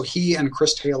 So he and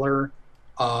Chris Taylor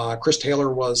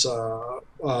was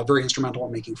very instrumental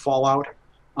in making Fallout,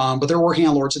 but they're working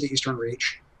on Lords of the Eastern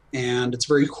Reach, and it's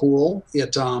very cool.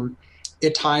 It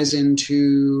ties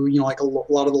into like a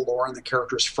lot of the lore and the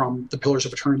characters from the Pillars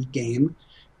of Eternity game,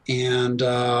 and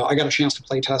I got a chance to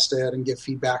play test it and give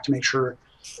feedback to make sure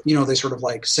they sort of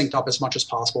like synced up as much as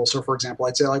possible. So for example,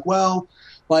 I'd say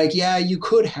you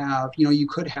could have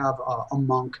a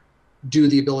monk do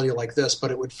the ability like this, but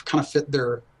it would kind of fit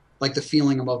their like the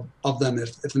feeling of them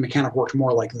if the mechanic worked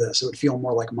more like this. It would feel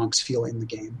more like monks feel in the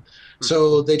game. Mm-hmm.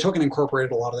 So they took and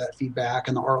incorporated a lot of that feedback,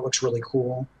 and the art looks really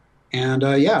cool. And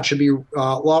it should be a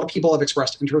lot of people have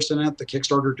expressed interest in it. The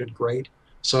Kickstarter did great.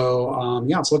 So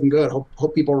it's looking good.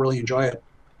 Hope people really enjoy it.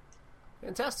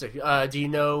 Fantastic. Do you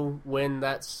know when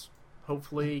that's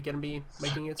hopefully going to be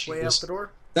making its way out the door?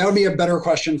 That would be a better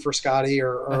question for Scotty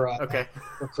or okay.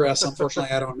 or Chris.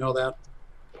 Unfortunately, I don't know that.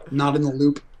 Not in the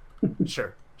loop.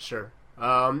 Sure.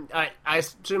 I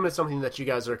assume it's something that you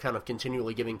guys are kind of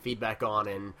continually giving feedback on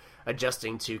and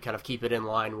adjusting to kind of keep it in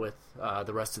line with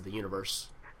the rest of the universe.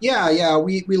 Yeah.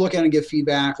 We look at it and give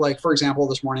feedback. Like, for example,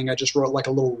 this morning I just wrote like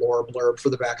a little lore blurb for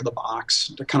the back of the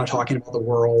box, kind of talking about the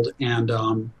world. And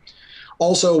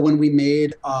also when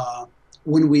we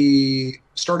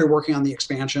started working on the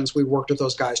expansions, we worked with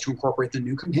those guys to incorporate the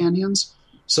new companions.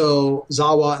 So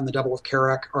Zawa and the Devil of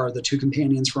Karak are the two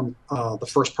companions from the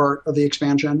first part of the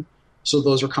expansion. So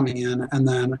those are coming in. And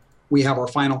then we have our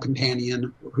final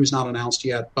companion, who's not announced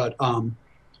yet, but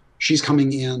she's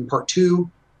coming in part 2,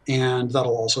 and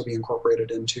that'll also be incorporated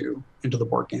into the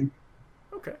board game.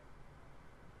 Okay.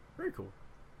 Very cool.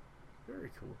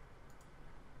 Very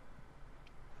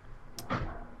cool.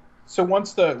 So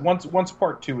once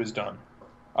part 2 is done,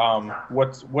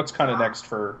 what's kind of next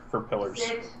for Pillars?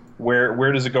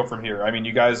 Where does it go from here? I mean,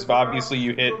 you guys obviously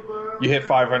you hit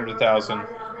 500,000.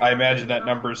 I imagine that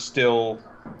number's still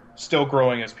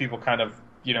growing as people kind of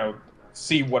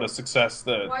see what a success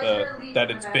that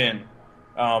it's been.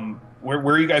 Where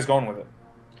are you guys going with it?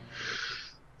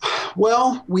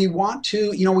 Well, we want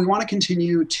to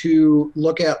continue to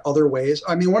look at other ways.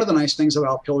 I mean, one of the nice things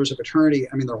about Pillars of Eternity,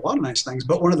 I mean, there are a lot of nice things,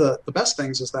 but one of the best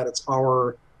things is that it's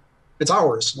ours.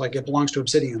 Like, it belongs to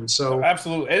Obsidian. So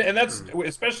absolutely, and that's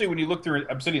especially when you look through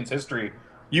Obsidian's history.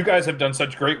 You guys have done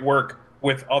such great work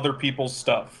with other people's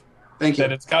stuff. Thank you.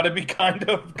 That it's got to be kind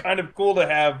of cool to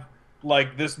have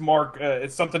like this mark.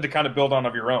 It's something to kind of build on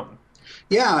of your own.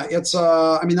 Yeah, it's.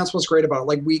 I mean, that's what's great about it.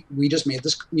 Like, we just made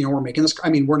this. We're making this. I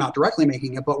mean, we're not directly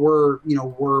making it, but we're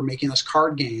making this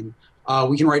card game.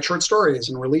 We can write short stories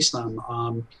and release them.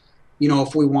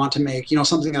 If we want to make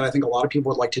something that I think a lot of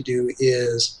people would like to do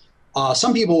is.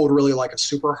 Some people would really like a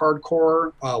super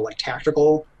hardcore, like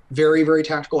tactical, very, very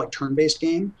tactical, like turn-based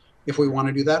game. If we want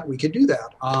to do that, we could do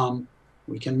that.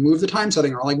 We can move the time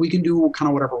setting, or like we can do kind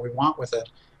of whatever we want with it.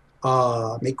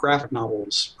 Make graphic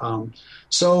novels.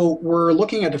 So we're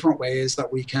looking at different ways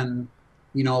that we can,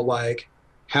 like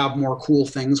have more cool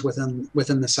things within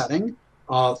the setting,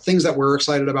 things that we're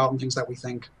excited about and things that we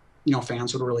think,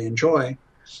 fans would really enjoy.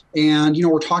 And,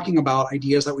 we're talking about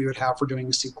ideas that we would have for doing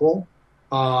a sequel.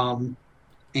 Because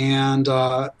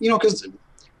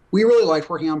we really liked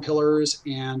working on Pillars,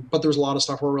 but there's a lot of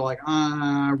stuff where we're like,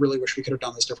 I really wish we could have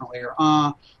done this differently, or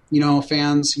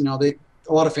fans, a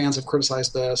lot of fans have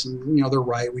criticized this, and they're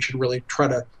right. We should really try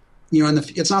to,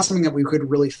 it's not something that we could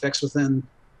really fix within,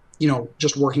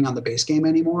 just working on the base game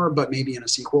anymore. But maybe in a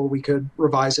sequel we could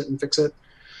revise it and fix it.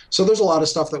 So there's a lot of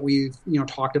stuff that we've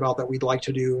talked about that we'd like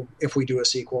to do if we do a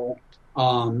sequel.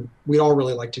 We'd all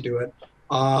really like to do it.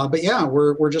 But yeah,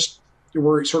 we're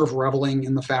sort of reveling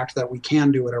in the fact that we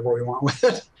can do whatever we want with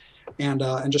it, and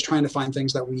just trying to find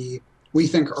things that we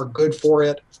think are good for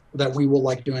it, that we will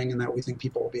like doing, and that we think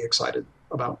people will be excited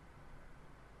about.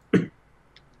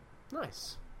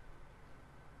 Nice.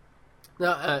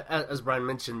 Now, as Brian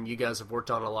mentioned, you guys have worked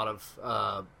on a lot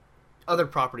of other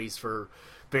properties for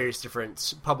various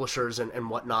different publishers and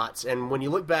whatnot. And when you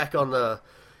look back on the,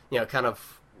 kind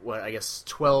of,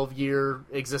 12-year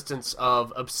existence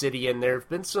of Obsidian, there have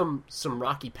been some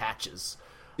rocky patches.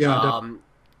 Yeah.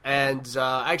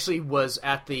 I actually was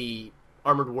at the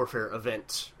Armored Warfare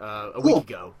event a week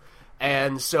ago,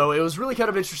 And so it was really kind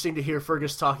of interesting to hear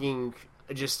Fergus talking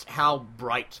just how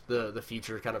bright the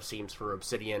future kind of seems for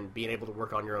Obsidian, being able to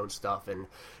work on your own stuff and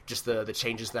just the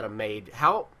changes that are made.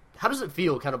 How does it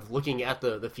feel kind of looking at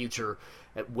the future,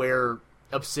 at where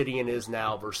Obsidian is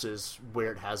now versus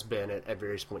where it has been at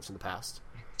various points in the past?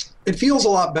 It feels a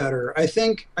lot better. I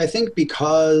think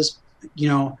because,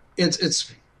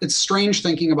 it's strange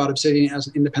thinking about Obsidian as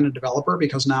an independent developer,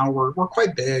 because now we're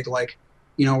quite big. Like,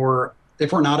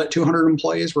 if we're not at 200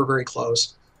 employees, we're very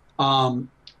close.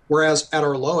 Whereas at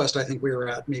our lowest, I think we were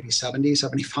at maybe 70,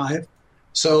 75.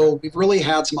 So we've really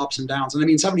had some ups and downs. And I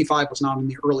mean, 75 was not in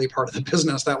the early part of the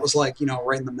business. That was like,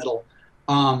 right in the middle.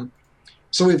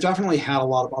 So we've definitely had a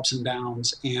lot of ups and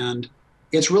downs, and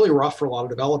it's really rough for a lot of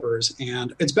developers.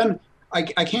 And it's been, I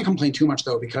can't complain too much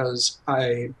though, because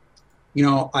I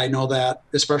know that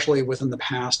especially within the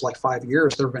past like 5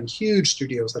 years, there have been huge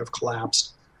studios that have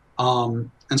collapsed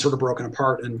and sort of broken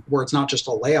apart, and where it's not just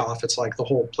a layoff, it's like the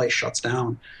whole place shuts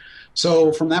down.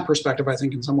 So from that perspective, I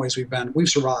think in some ways we've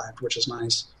survived, which is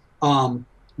nice.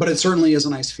 But it certainly is a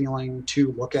nice feeling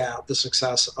to look at the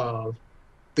success of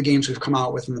the games we've come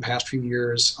out with in the past few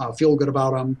years, feel good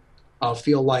about them,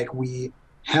 feel like we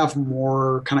have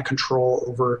more kind of control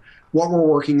over what we're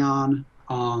working on,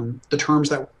 the terms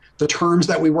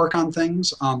that we work on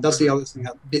things. That's the other thing,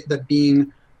 that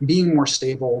being more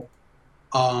stable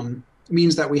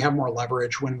means that we have more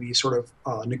leverage when we sort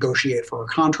of negotiate for our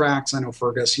contracts. I know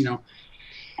Fergus,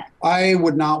 I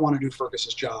would not want to do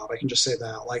Fergus's job. I can just say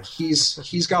that. Like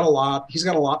he's got a lot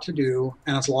to do,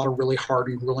 and it's a lot of really hard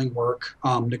and grueling work.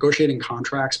 Negotiating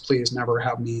contracts, please never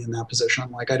have me in that position.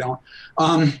 Like I don't.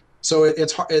 So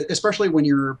it's hard, especially when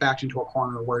you're backed into a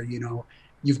corner where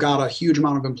you've got a huge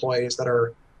amount of employees that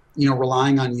are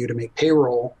relying on you to make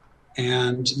payroll,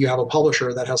 and you have a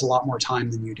publisher that has a lot more time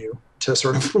than you do to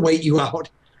sort of wait you out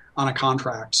on a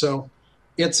contract. So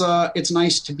it's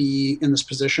nice to be in this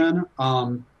position.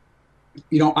 I'm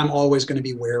always going to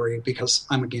be wary because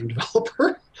I'm a game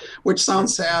developer, which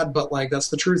sounds sad, but like that's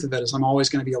the truth of it. Is I'm always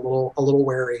going to be a little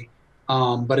wary.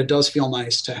 But it does feel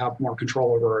nice to have more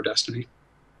control over our destiny.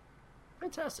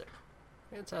 Fantastic.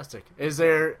 Is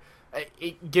there,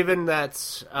 given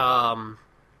that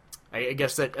I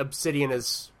guess that Obsidian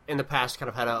has in the past kind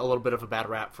of had a little bit of a bad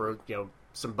rap for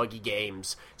some buggy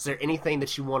games, is there anything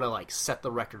that you want to like set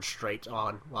the record straight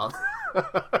on?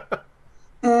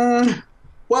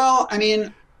 Well, I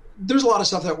mean, there's a lot of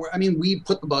stuff that we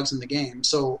put the bugs in the game,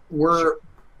 so we're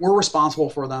responsible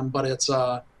for them. But it's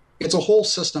a whole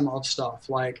system of stuff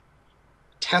like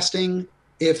testing.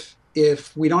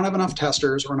 If we don't have enough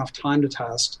testers or enough time to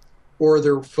test, or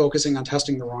they're focusing on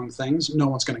testing the wrong things, no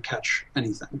one's going to catch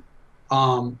anything.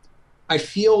 I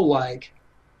feel like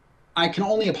I can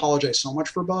only apologize so much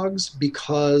for bugs,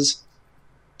 because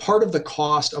part of the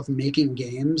cost of making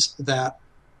games that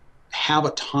have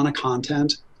a ton of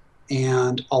content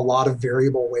and a lot of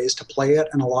variable ways to play it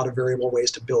and a lot of variable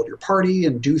ways to build your party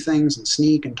and do things and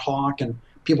sneak and talk and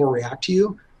people react to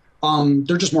you,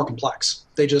 they're just more complex.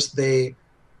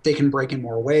 They can break in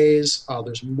more ways.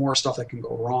 There's more stuff that can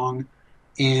go wrong.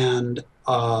 And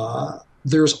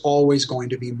there's always going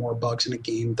to be more bugs in a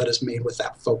game that is made with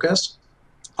that focus.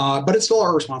 But it's still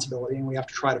our responsibility, and we have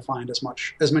to try to find as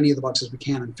many of the bugs as we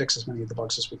can and fix as many of the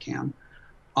bugs as we can.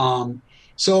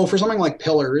 So for something like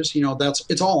Pillars,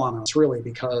 it's all on us really,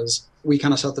 because we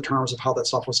kind of set the terms of how that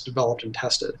stuff was developed and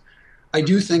tested. I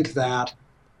do think that,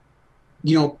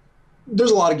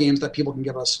 there's a lot of games that people can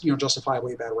give us,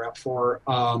 justifiably a bad rap for.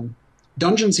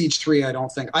 Dungeon Siege 3, I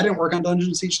didn't work on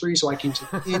Dungeon Siege 3, so I can't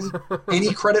take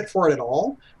any credit for it at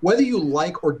all. Whether you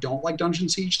like or don't like Dungeon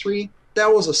Siege 3, that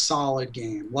was a solid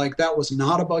game. Like, that was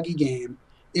not a buggy game.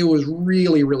 It was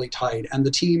really, really tight, and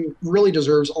the team really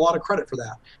deserves a lot of credit for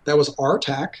that. That was our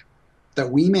tech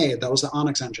that we made. That was the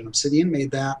Onyx engine. Obsidian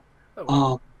made that. Oh,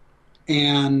 wow.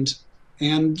 And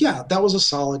yeah, that was a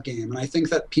solid game, and I think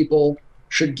that people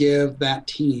should give that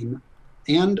team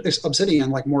and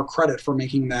Obsidian more credit for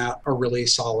making that a really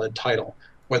solid title.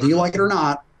 Whether you like it or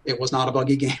not, it was not a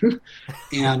buggy game.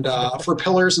 And for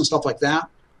Pillars and stuff like that,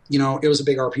 it was a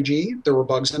big RPG. There were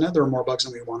bugs in it. There were more bugs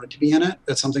than we wanted to be in it.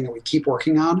 That's something that we keep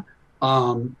working on.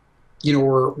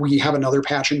 We have another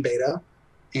patch in beta,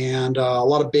 and a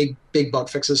lot of big bug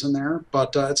fixes in there.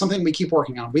 But it's something we keep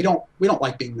working on. We don't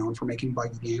like being known for making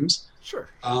buggy games. Sure.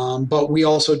 But we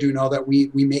also do know that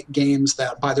we make games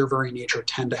that, by their very nature,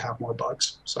 tend to have more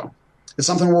bugs. So it's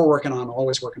something we're working on,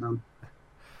 always working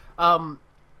on.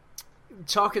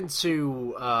 Talking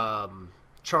to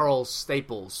Charles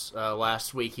Staples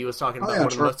last week, he was talking about one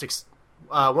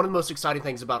of the most exciting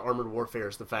things about Armored Warfare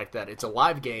is the fact that it's a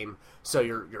live game, so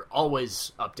you're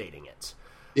always updating it.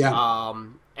 Yeah.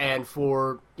 And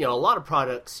for a lot of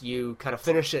products, you kind of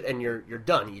finish it and you're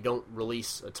done. You don't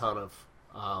release a ton of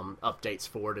updates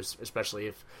for it, especially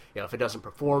if if it doesn't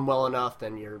perform well enough,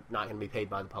 then you're not going to be paid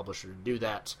by the publisher to do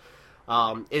that.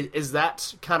 Is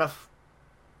that kind of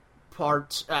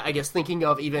part? I guess thinking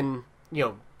of even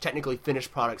technically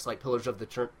finished products like Pillars of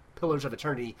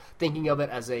Eternity, thinking of it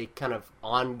as a kind of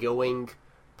ongoing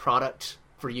product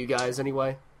for you guys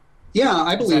anyway. Yeah,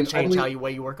 I believe. Does that change how you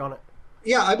work on it?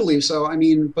 Yeah, I believe so. I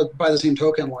mean, but by the same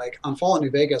token, like on Fallout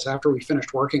New Vegas, after we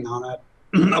finished working on it,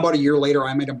 about a year later,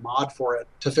 I made a mod for it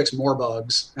to fix more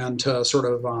bugs and to sort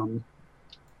of,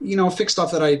 fix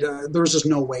stuff that there was just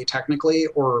no way technically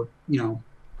or,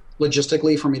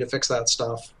 logistically for me to fix that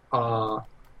stuff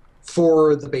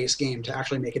for the base game to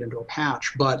actually make it into a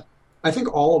patch. But I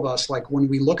think all of us, like when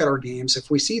we look at our games,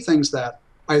 if we see things that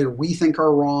either we think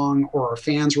are wrong or our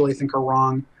fans really think are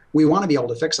wrong, we want to be able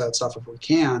to fix that stuff if we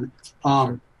can.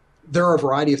 There are a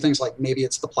variety of things, like maybe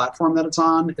it's the platform that it's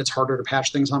on. It's harder to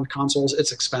patch things on consoles.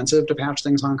 It's expensive to patch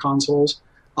things on consoles.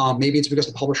 Maybe it's because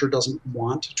the publisher doesn't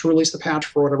want to release the patch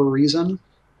for whatever reason,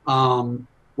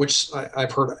 which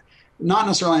I've heard, not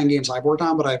necessarily on games I've worked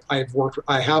on, but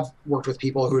I have worked with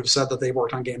people who have said that they've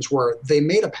worked on games where they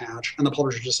made a patch and the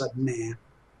publisher just said, nah,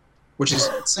 which is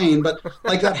insane, but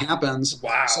like that happens.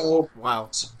 Wow. Wow.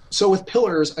 So with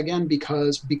Pillars, again,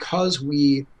 because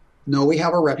we know we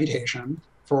have a reputation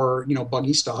for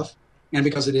buggy stuff, and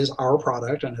because it is our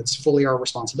product and it's fully our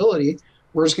responsibility,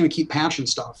 we're just going to keep patching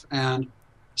stuff. And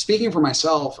speaking for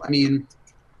myself, I mean,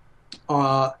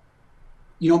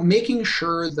 making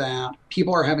sure that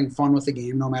people are having fun with the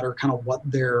game, no matter kind of what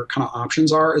their kind of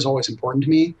options are, is always important to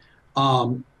me.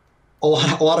 A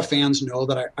lot of fans know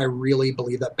that I really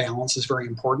believe that balance is very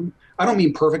important. I don't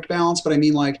mean perfect balance, but I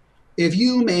mean like if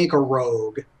you make a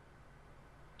rogue,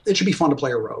 it should be fun to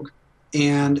play a rogue.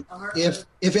 And if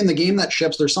in the game that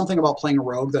ships there's something about playing a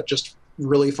rogue that just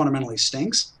really fundamentally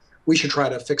stinks, we should try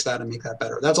to fix that and make that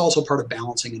better. That's also part of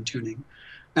balancing and tuning.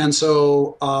 And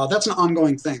so that's an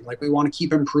ongoing thing. Like we want to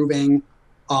keep improving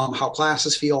how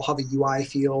classes feel, how the UI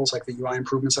feels, like the UI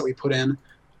improvements that we put in.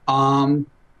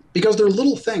 Because they're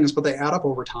little things, but they add up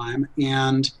over time,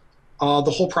 and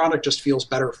the whole product just feels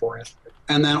better for it.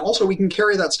 And then also we can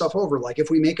carry that stuff over. Like if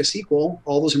we make a sequel,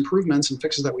 all those improvements and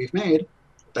fixes that we've made,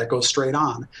 that goes straight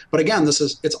on. But again,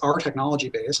 it's our technology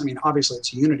base. I mean, obviously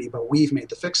it's Unity, but we've made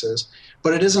the fixes.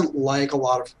 But it isn't like a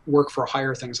lot of work for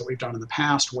hire things that we've done in the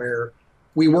past where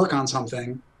we work on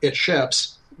something, it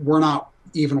ships, we're not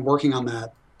even working on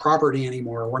that property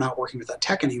anymore, we're not working with that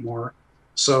tech anymore.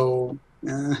 So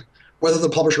whether the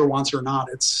publisher wants it or not,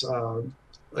 it's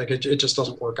it just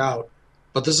doesn't work out.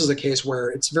 But this is a case where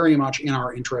it's very much in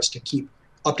our interest to keep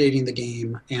updating the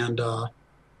game and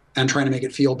trying to make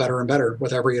it feel better and better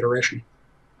with every iteration.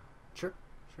 Sure.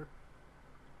 All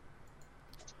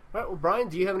right, well, Brian,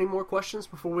 do you have any more questions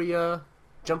before we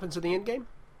jump into the end game?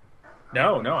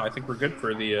 No, I think we're good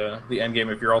for the end game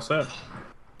if you're all set.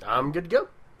 I'm good to go.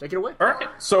 Take it away. All right.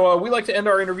 So we like to end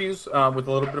our interviews with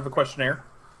a little bit of a questionnaire.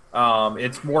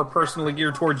 It's more personally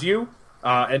geared towards you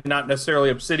and not necessarily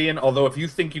Obsidian, although if you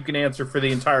think you can answer for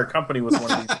the entire company with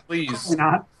one of these, please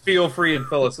feel free and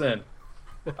fill us in.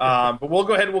 But we'll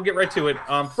go ahead and we'll get right to it.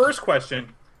 First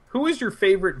question, who is your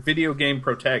favorite video game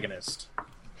protagonist?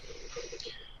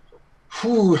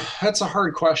 That's a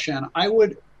hard question.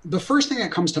 The first thing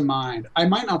that comes to mind, I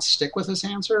might not stick with this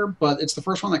answer, but it's the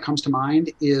first one that comes to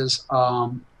mind, is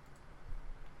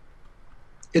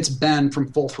it's Ben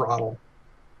from Full Throttle.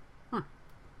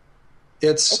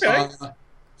 It's okay.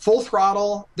 Full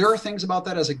Throttle. There are things about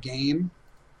that as a game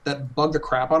that bug the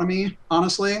crap out of me,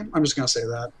 honestly. I'm just going to say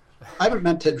that. I haven't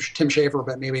met Tim Schafer,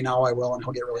 but maybe now I will, and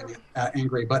he'll get really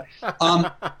angry. But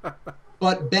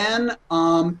but Ben,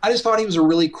 I just thought he was a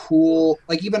really cool,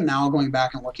 like even now going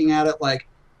back and looking at it, like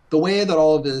the way that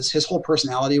all of his whole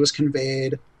personality was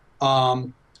conveyed, a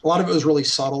lot of it was really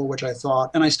subtle, which I thought,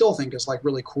 and I still think is like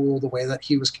really cool, the way that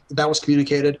that was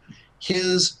communicated.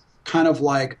 His kind of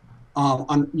like,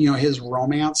 his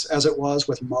romance, as it was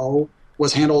with Mo,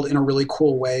 was handled in a really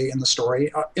cool way in the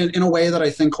story, in a way that I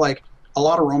think like a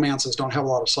lot of romances don't have a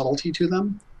lot of subtlety to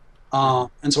them.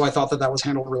 And so I thought that was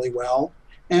handled really well.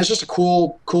 And it's just a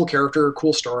cool character,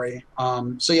 cool story.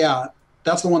 So yeah,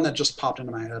 that's the one that just popped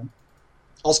into my head.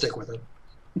 I'll stick with it.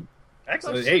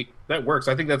 Excellent. Hey, that works.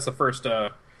 I think that's the first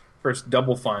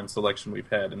Double Fine selection we've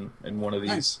had in one of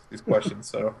these questions.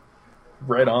 So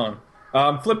right on.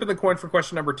 Flipping the coin for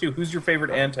question number 2, who's your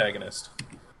favorite antagonist?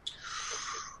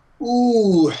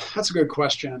 Ooh, that's a good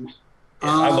question.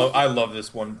 Yeah, I love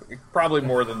this one probably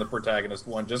more than the protagonist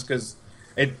one, just because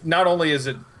it not only is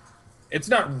it it's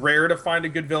not rare to find a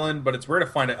good villain, but it's rare to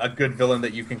find a good villain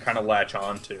that you can kind of latch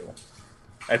on to.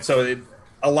 And so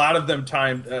a lot of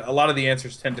the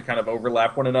answers tend to kind of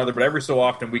overlap one another, but every so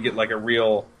often we get like a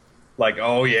real, like,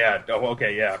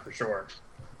 okay, yeah, for sure.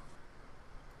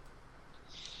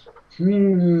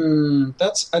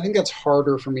 I think that's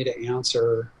harder for me to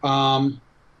answer.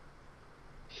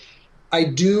 I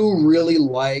do really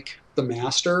like the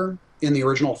Master in the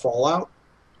original Fallout.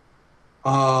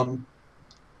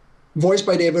 Voiced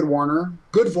by David Warner.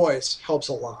 Good voice helps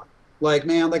a lot. Like,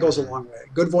 man, that goes a long way.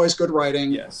 Good voice, good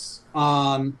writing. Yes.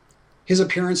 His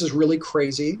appearance is really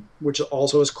crazy, which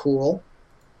also is cool.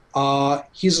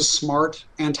 He's a smart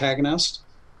antagonist.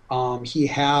 He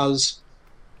has,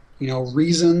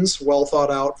 reasons, well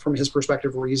thought out from his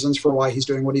perspective, reasons for why he's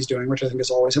doing what he's doing, which I think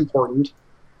is always important.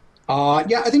 I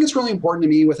think it's really important to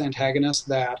me with antagonists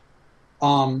that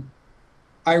I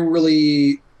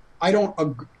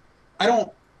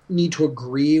don't need to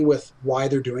agree with why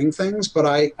they're doing things, but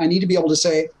I need to be able to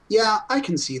say, yeah, I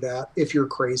can see that if you're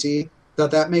crazy,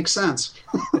 that makes sense.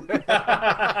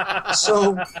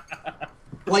 So,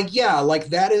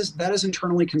 that is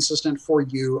internally consistent for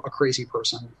you, a crazy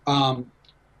person.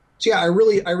 I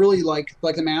really like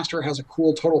the Master has a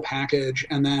cool total package,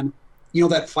 and then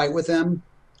that fight with him,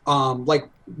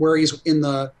 where he's in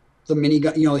the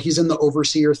minigun, he's in the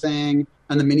overseer thing,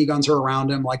 and the miniguns are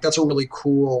around him. Like, that's a really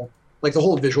cool. Like, the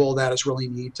whole visual of that is really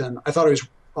neat, and I thought it was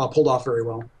pulled off very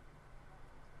well.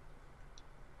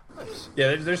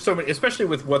 Yeah, there's so many, especially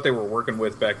with what they were working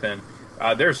with back then.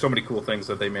 There's so many cool things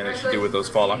that they managed to do with those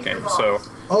Fallout games. So,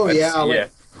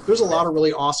 there's a lot of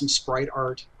really awesome sprite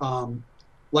art.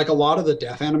 Like, a lot of the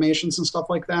death animations and stuff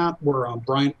like that were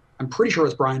Brian. I'm pretty sure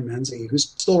it's Brian Menzies, who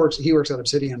still works. He works at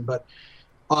Obsidian, but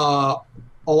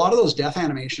a lot of those death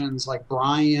animations, like,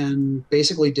 Brian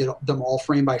basically did them all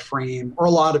frame by frame, or a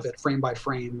lot of it frame by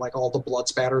frame, like all the blood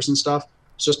spatters and stuff.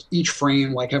 It's just each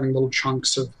frame, like, having little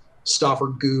chunks of stuff or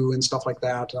goo and stuff like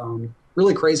that.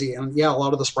 Really crazy. And yeah, a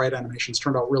lot of the sprite animations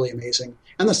turned out really amazing.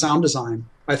 And the sound design,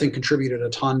 I think, contributed a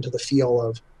ton to the feel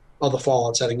of the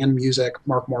Fallout setting. And music,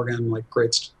 Mark Morgan, like,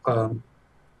 great stuff.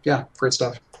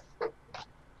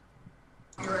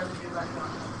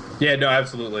 Yeah, no,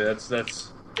 absolutely.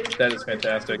 That is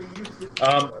fantastic.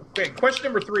 Okay, question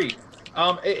number 3.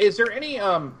 Is there any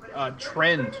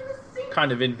trend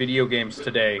kind of in video games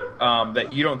today that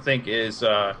you don't think is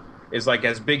like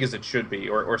as big as it should be,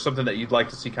 or something that you'd like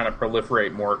to see kind of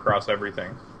proliferate more across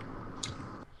everything?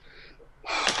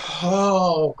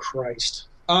 Oh, Christ.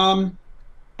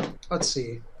 Let's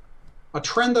see. A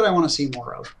trend that I want to see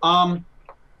more of.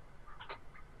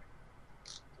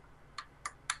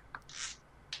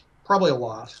 Probably a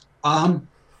lot.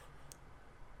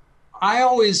 I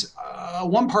always,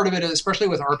 one part of it, especially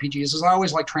with RPGs, is I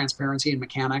always like transparency and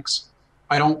mechanics.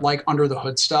 I don't like under the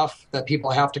hood stuff that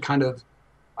people have to kind of,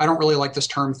 I don't really like this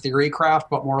term theory craft,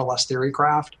 but more or less theory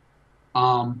craft.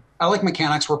 I like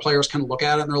mechanics where players can look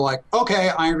at it and they're like, okay,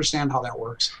 I understand how that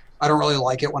works. I don't really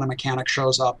like it when a mechanic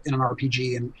shows up in an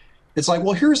RPG and it's like,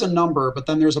 well, here's a number, but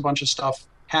then there's a bunch of stuff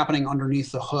happening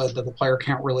underneath the hood that the player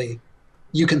can't really,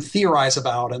 you can theorize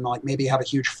about and like maybe have a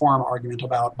huge form argument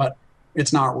about, but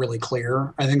it's not really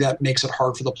clear. I think that makes it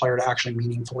hard for the player to actually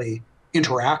meaningfully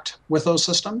interact with those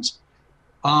systems.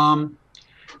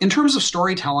 In terms of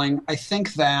storytelling, I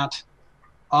think that,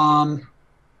 I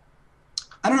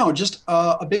don't know, just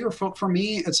a bigger for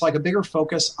me, it's like a bigger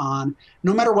focus on,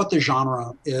 no matter what the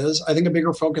genre is, I think a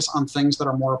bigger focus on things that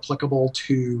are more applicable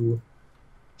to,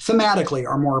 thematically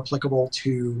are more applicable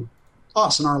to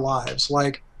us in our lives.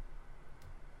 Like,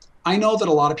 I know that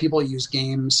a lot of people use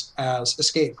games as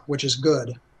escape, which is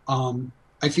good.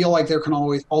 I feel like there can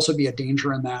always also be a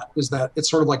danger in that, is that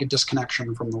it's sort of like a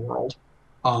disconnection from the world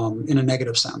in a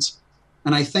negative sense.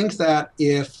 And I think that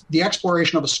if the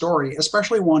exploration of a story,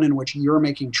 especially one in which you're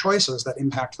making choices that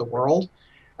impact the world,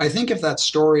 I think if that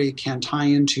story can tie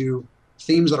into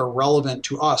themes that are relevant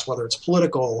to us, whether it's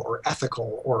political or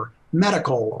ethical or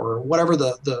medical or whatever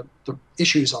the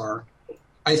issues are,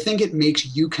 I think it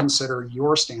makes you consider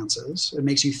your stances. It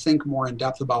makes you think more in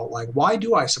depth about, like, why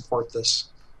do I support this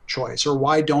choice? Or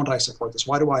why don't I support this?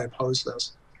 Why do I oppose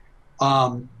this?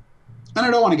 And I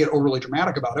don't want to get overly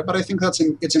dramatic about it, but I think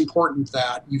it's important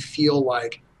that you feel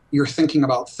like you're thinking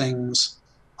about things.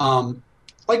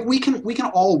 Like we can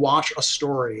all watch a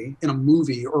story in a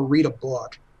movie or read a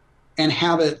book and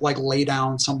have it like lay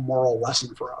down some moral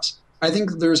lesson for us. I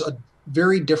think there's a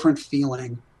very different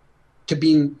feeling to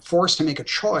being forced to make a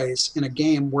choice in a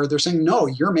game where they're saying, no,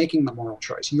 you're making the moral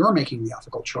choice. You're making the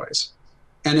ethical choice.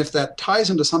 And if that ties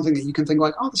into something that you can think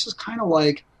like, oh, this is kind of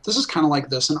like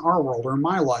this in our world or in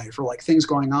my life or like things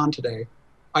going on today,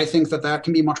 I think that that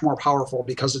can be much more powerful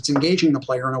because it's engaging the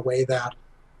player in a way that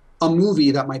a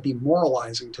movie that might be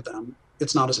moralizing to them,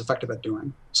 it's not as effective at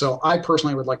doing. So I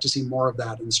personally would like to see more of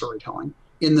that in storytelling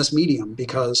in this medium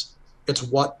because it's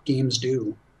what games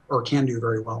do or can do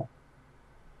very well.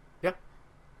 Yeah,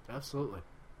 absolutely.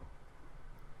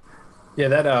 Yeah,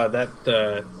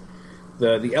 the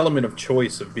element of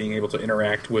choice of being able to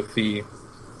interact with the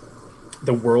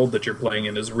world that you're playing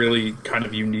in is really kind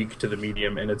of unique to the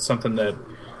medium, and it's something that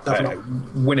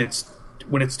when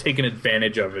it's taken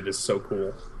advantage of, it is so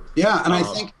cool. Yeah, and I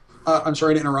think I'm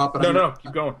sorry to interrupt, but no,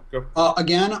 keep going. Go.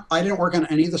 Again, I didn't work on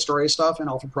any of the story stuff in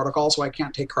Alpha Protocol, so I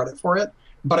can't take credit for it.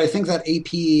 But I think that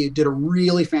AP did a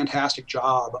really fantastic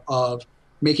job of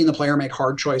making the player make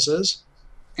hard choices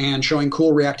and showing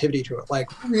cool reactivity to it, like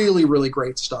really, really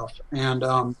great stuff. And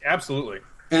absolutely.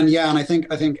 And yeah, and I think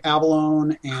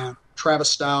Avalone and Travis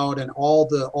Stout and all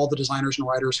the designers and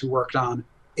writers who worked on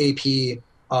AP,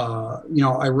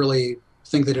 I really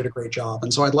think they did a great job.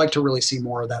 And so I'd like to really see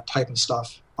more of that type of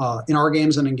stuff in our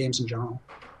games and in games in general.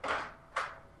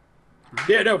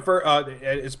 Yeah, no, for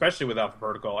especially with Alpha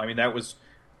Protocol. I mean, that was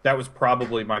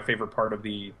probably my favorite part of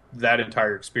that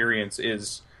entire experience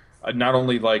is not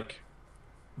only like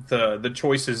the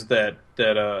choices that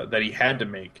he had to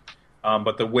make,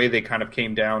 but the way they kind of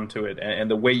came down to it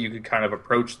and the way you could kind of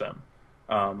approach them,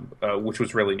 which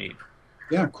was really neat.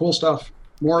 Yeah, cool stuff.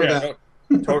 More of that.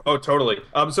 Totally.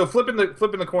 So flipping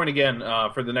the coin again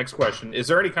for the next question, is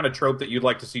there any kind of trope that you'd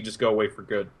like to see just go away for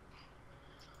good?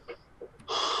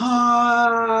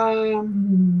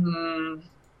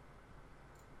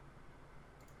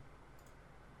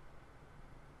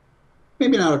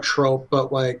 Maybe not a trope,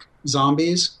 but like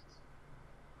zombies.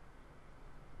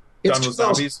 Done with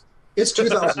zombies? It's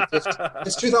 2015.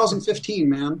 It's 2015,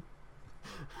 man.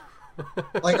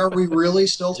 Like, are we really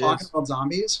still talking about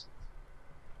zombies?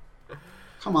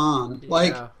 Come on,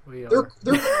 like they're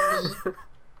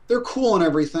cool and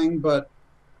everything, but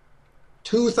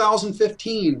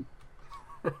 2015.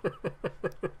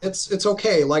 It's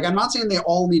okay. Like, I'm not saying they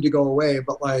all need to go away,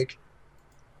 but like,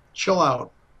 chill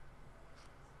out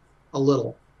a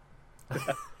little.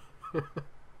 I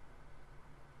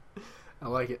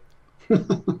like it.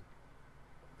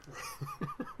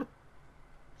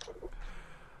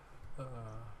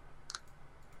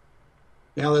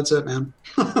 Yeah, that's it, man.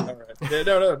 All right. Yeah,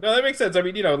 no, that makes sense. I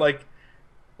mean, like,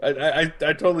 I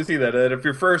totally see that. And if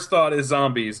your first thought is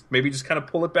zombies, maybe just kind of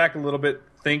pull it back a little bit.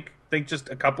 Think just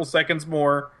a couple seconds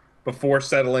more before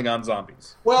settling on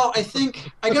zombies. Well, I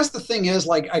guess the thing is,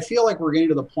 like, I feel like we're getting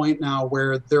to the point now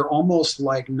where they're almost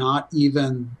like not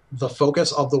even the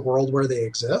focus of the world where they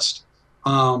exist.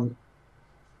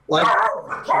 Like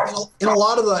in a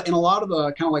lot of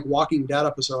the kind of like Walking Dead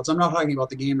episodes, I'm not talking about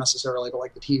the game necessarily, but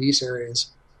like the TV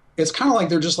series, it's kind of like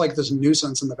they're just like this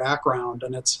nuisance in the background,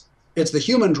 and it's the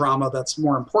human drama that's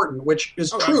more important, which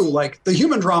is true. Like, the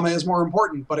human drama is more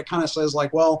important, but it kind of says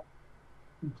like, well,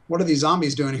 what are these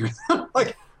zombies doing here?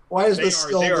 Like, why is this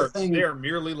still the thing? They are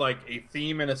merely like a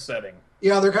theme and a setting.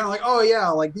 Yeah, they're kind of like, oh yeah,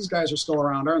 like these guys are still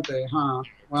around, aren't they? Huh?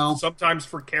 Well, sometimes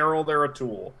for Carol, they're a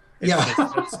tool.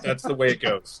 That's the way it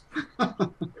goes.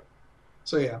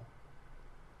 So yeah.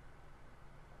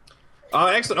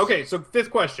 Excellent. Okay, so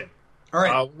fifth question. All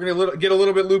right, we're gonna get a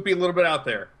little bit loopy, a little bit out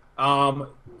there.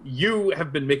 You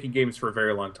have been making games for a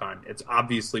very long time. It's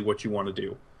obviously what you want to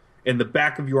do. In the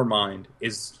back of your mind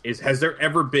has there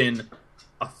ever been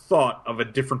a thought of a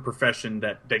different profession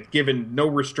that given no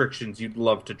restrictions you'd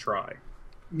love to try?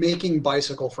 Making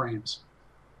bicycle frames.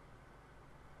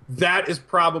 That is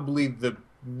probably the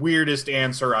weirdest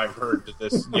answer I've heard to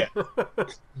this yet.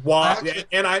 Why?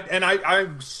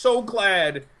 I'm so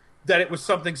glad that it was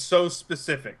something so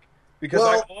specific, because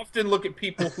I often look at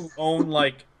people who own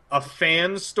like a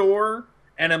fan store,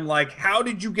 and I'm like, how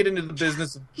did you get into the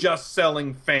business of just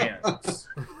selling fans?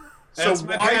 So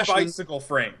why bicycle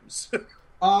frames?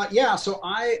 Yeah, so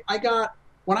I got,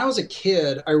 when I was a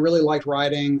kid, I really liked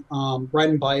riding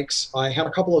bikes. I had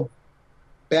a couple of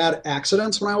bad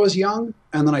accidents when I was young,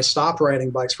 and then I stopped riding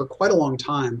bikes for quite a long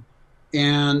time.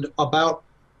 And about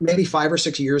maybe 5 or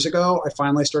 6 years ago, I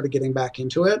finally started getting back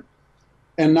into it.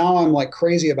 And now I'm like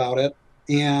crazy about it.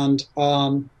 And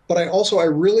but I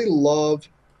really love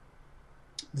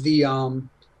the I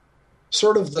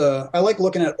like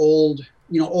looking at old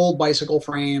bicycle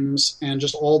frames and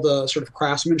just all the sort of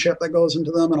craftsmanship that goes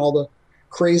into them and all the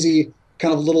crazy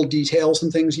kind of little details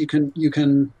and things you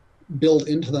can build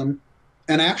into them.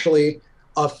 And actually,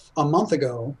 a month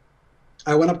ago,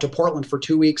 I went up to Portland for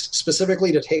 2 weeks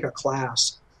specifically to take a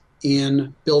class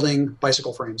in building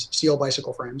bicycle frames, steel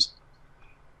bicycle frames.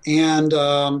 And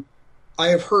I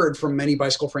have heard from many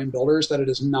bicycle frame builders that it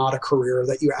is not a career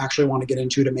that you actually want to get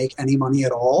into to make any money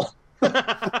at all. But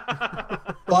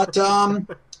that's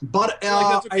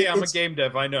okay. I'm a game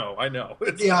dev. I know.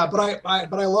 Yeah, but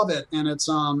I love it, and it's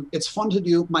fun to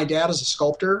do. My dad is a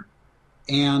sculptor,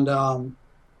 and one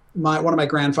of my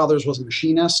grandfathers was a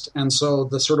machinist, and so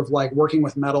the sort of like working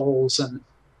with metals and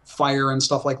fire and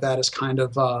stuff like that is kind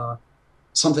of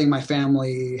something my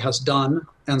family has done.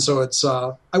 And so it's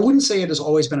I wouldn't say it has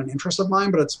always been an interest of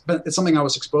mine, but it's something I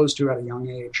was exposed to at a young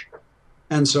age.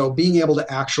 And so being able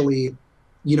to actually,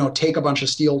 take a bunch of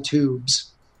steel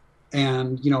tubes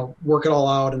and, work it all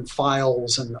out in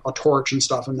files and a torch and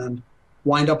stuff, and then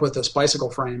wind up with this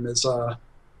bicycle frame is a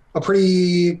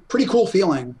pretty cool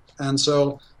feeling. And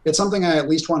so it's something I at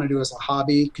least want to do as a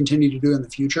hobby, continue to do in the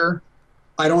future.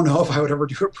 I don't know if I would ever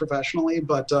do it professionally,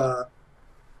 but I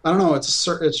don't know. It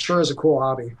sure is a cool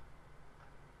hobby.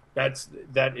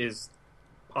 That is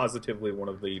positively one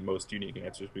of the most unique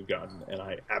answers we've gotten, and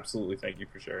I absolutely thank you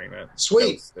for sharing that.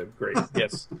 Sweet. That was great.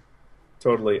 Yes,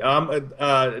 totally.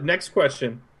 Next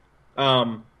question.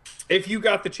 If you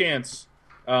got the chance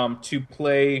to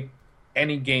play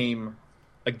any game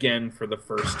again for the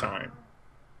first time,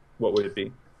 what would it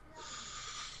be?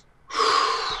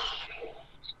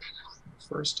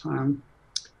 First time.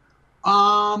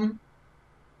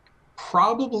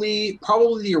 Probably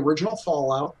the original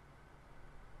Fallout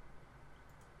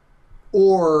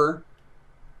or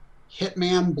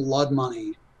Hitman Blood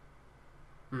Money.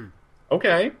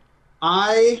 Okay.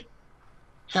 I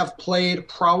have played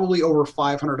probably over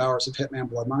 500 hours of Hitman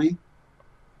Blood Money.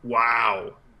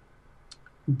 Wow.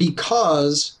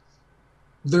 Because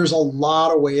there's a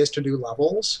lot of ways to do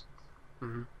levels.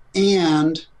 Mm-hmm.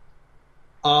 And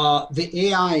the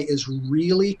AI is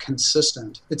really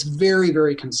consistent. It's very,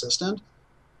 very consistent.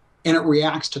 And it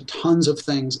reacts to tons of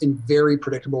things in very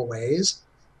predictable ways.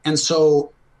 And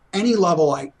so any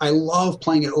level, I love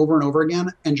playing it over and over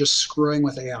again and just screwing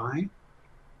with AI.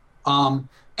 And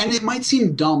it might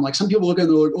seem dumb. Like some people look at it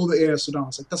and they're like, oh, the AI is so dumb.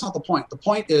 It's like, that's not the point. The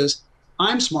point is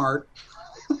I'm smart.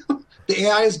 The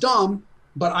AI is dumb,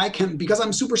 but because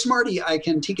I'm super smarty, I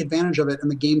can take advantage of it. And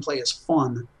the gameplay is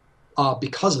fun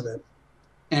because of it.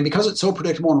 And because it's so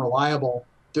predictable and reliable,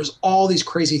 there's all these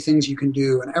crazy things you can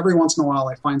do. And every once in a while,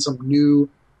 I find some new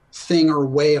thing or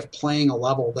way of playing a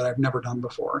level that I've never done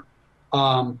before.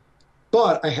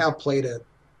 But I have played it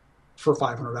for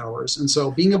 500 hours. And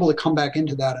so being able to come back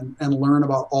into that and learn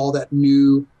about all the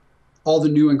new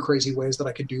and crazy ways that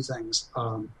I could do things,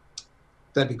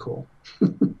 that'd be cool.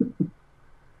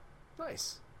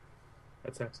 Nice.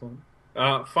 That's excellent.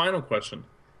 Final question.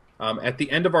 At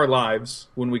the end of our lives,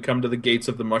 when we come to the gates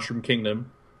of the Mushroom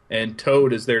Kingdom, and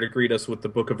Toad is there to greet us with the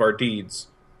book of our deeds,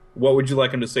 what would you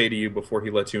like him to say to you before he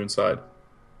lets you inside?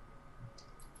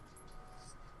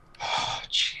 Oh,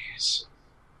 jeez.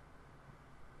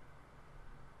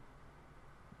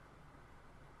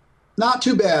 Not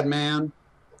too bad, man.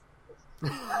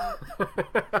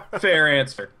 Fair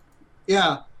answer.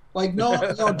 Yeah. Like, no,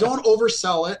 don't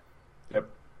oversell it. Yep.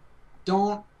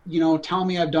 Don't, tell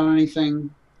me I've done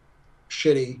anything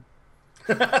shitty.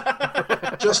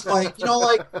 Just like,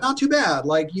 not too bad.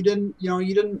 Like you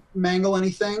didn't mangle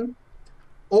anything.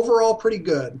 Overall, pretty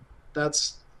good.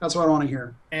 That's what I want to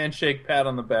hear. Handshake, pat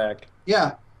on the back.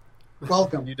 Yeah.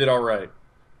 Welcome. You did all right.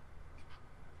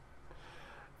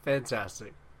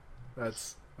 Fantastic. That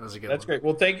was a good one. That's great.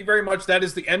 Well, thank you very much. That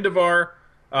is the end of our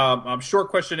short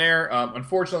questionnaire.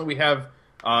 Unfortunately, we have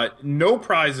no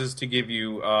prizes to give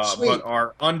you, but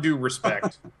our undue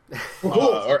respect.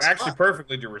 Or actually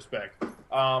perfectly due respect.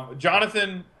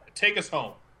 Jonathan, take us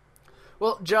home.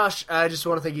 Well, Josh, I just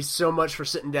want to thank you so much for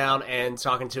sitting down and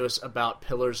talking to us about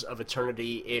Pillars of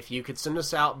Eternity. If you could send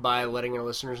us out by letting our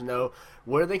listeners know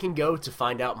where they can go to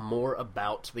find out more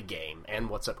about the game and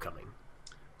what's upcoming.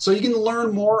 So you can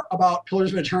learn more about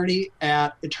Pillars of Eternity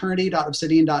at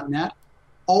eternity.obsidian.net.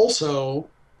 Also,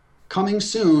 coming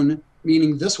soon,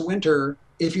 meaning this winter,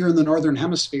 if you're in the Northern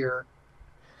Hemisphere,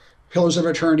 Pillars of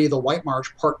Eternity, The White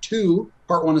March, Part 2.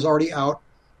 Part 1 is already out.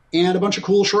 And a bunch of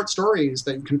cool short stories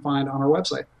that you can find on our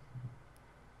website.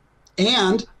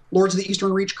 And Lords of the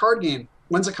Eastern Reach card game.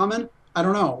 When's it coming? I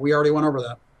don't know. We already went over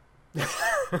that.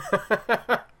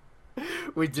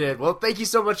 We did. Well, thank you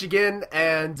so much again,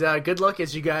 and good luck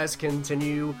as you guys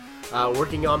continue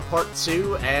working on Part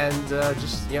 2 and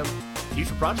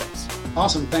future projects.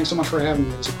 Awesome. Thanks so much for having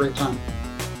me. It was a great time.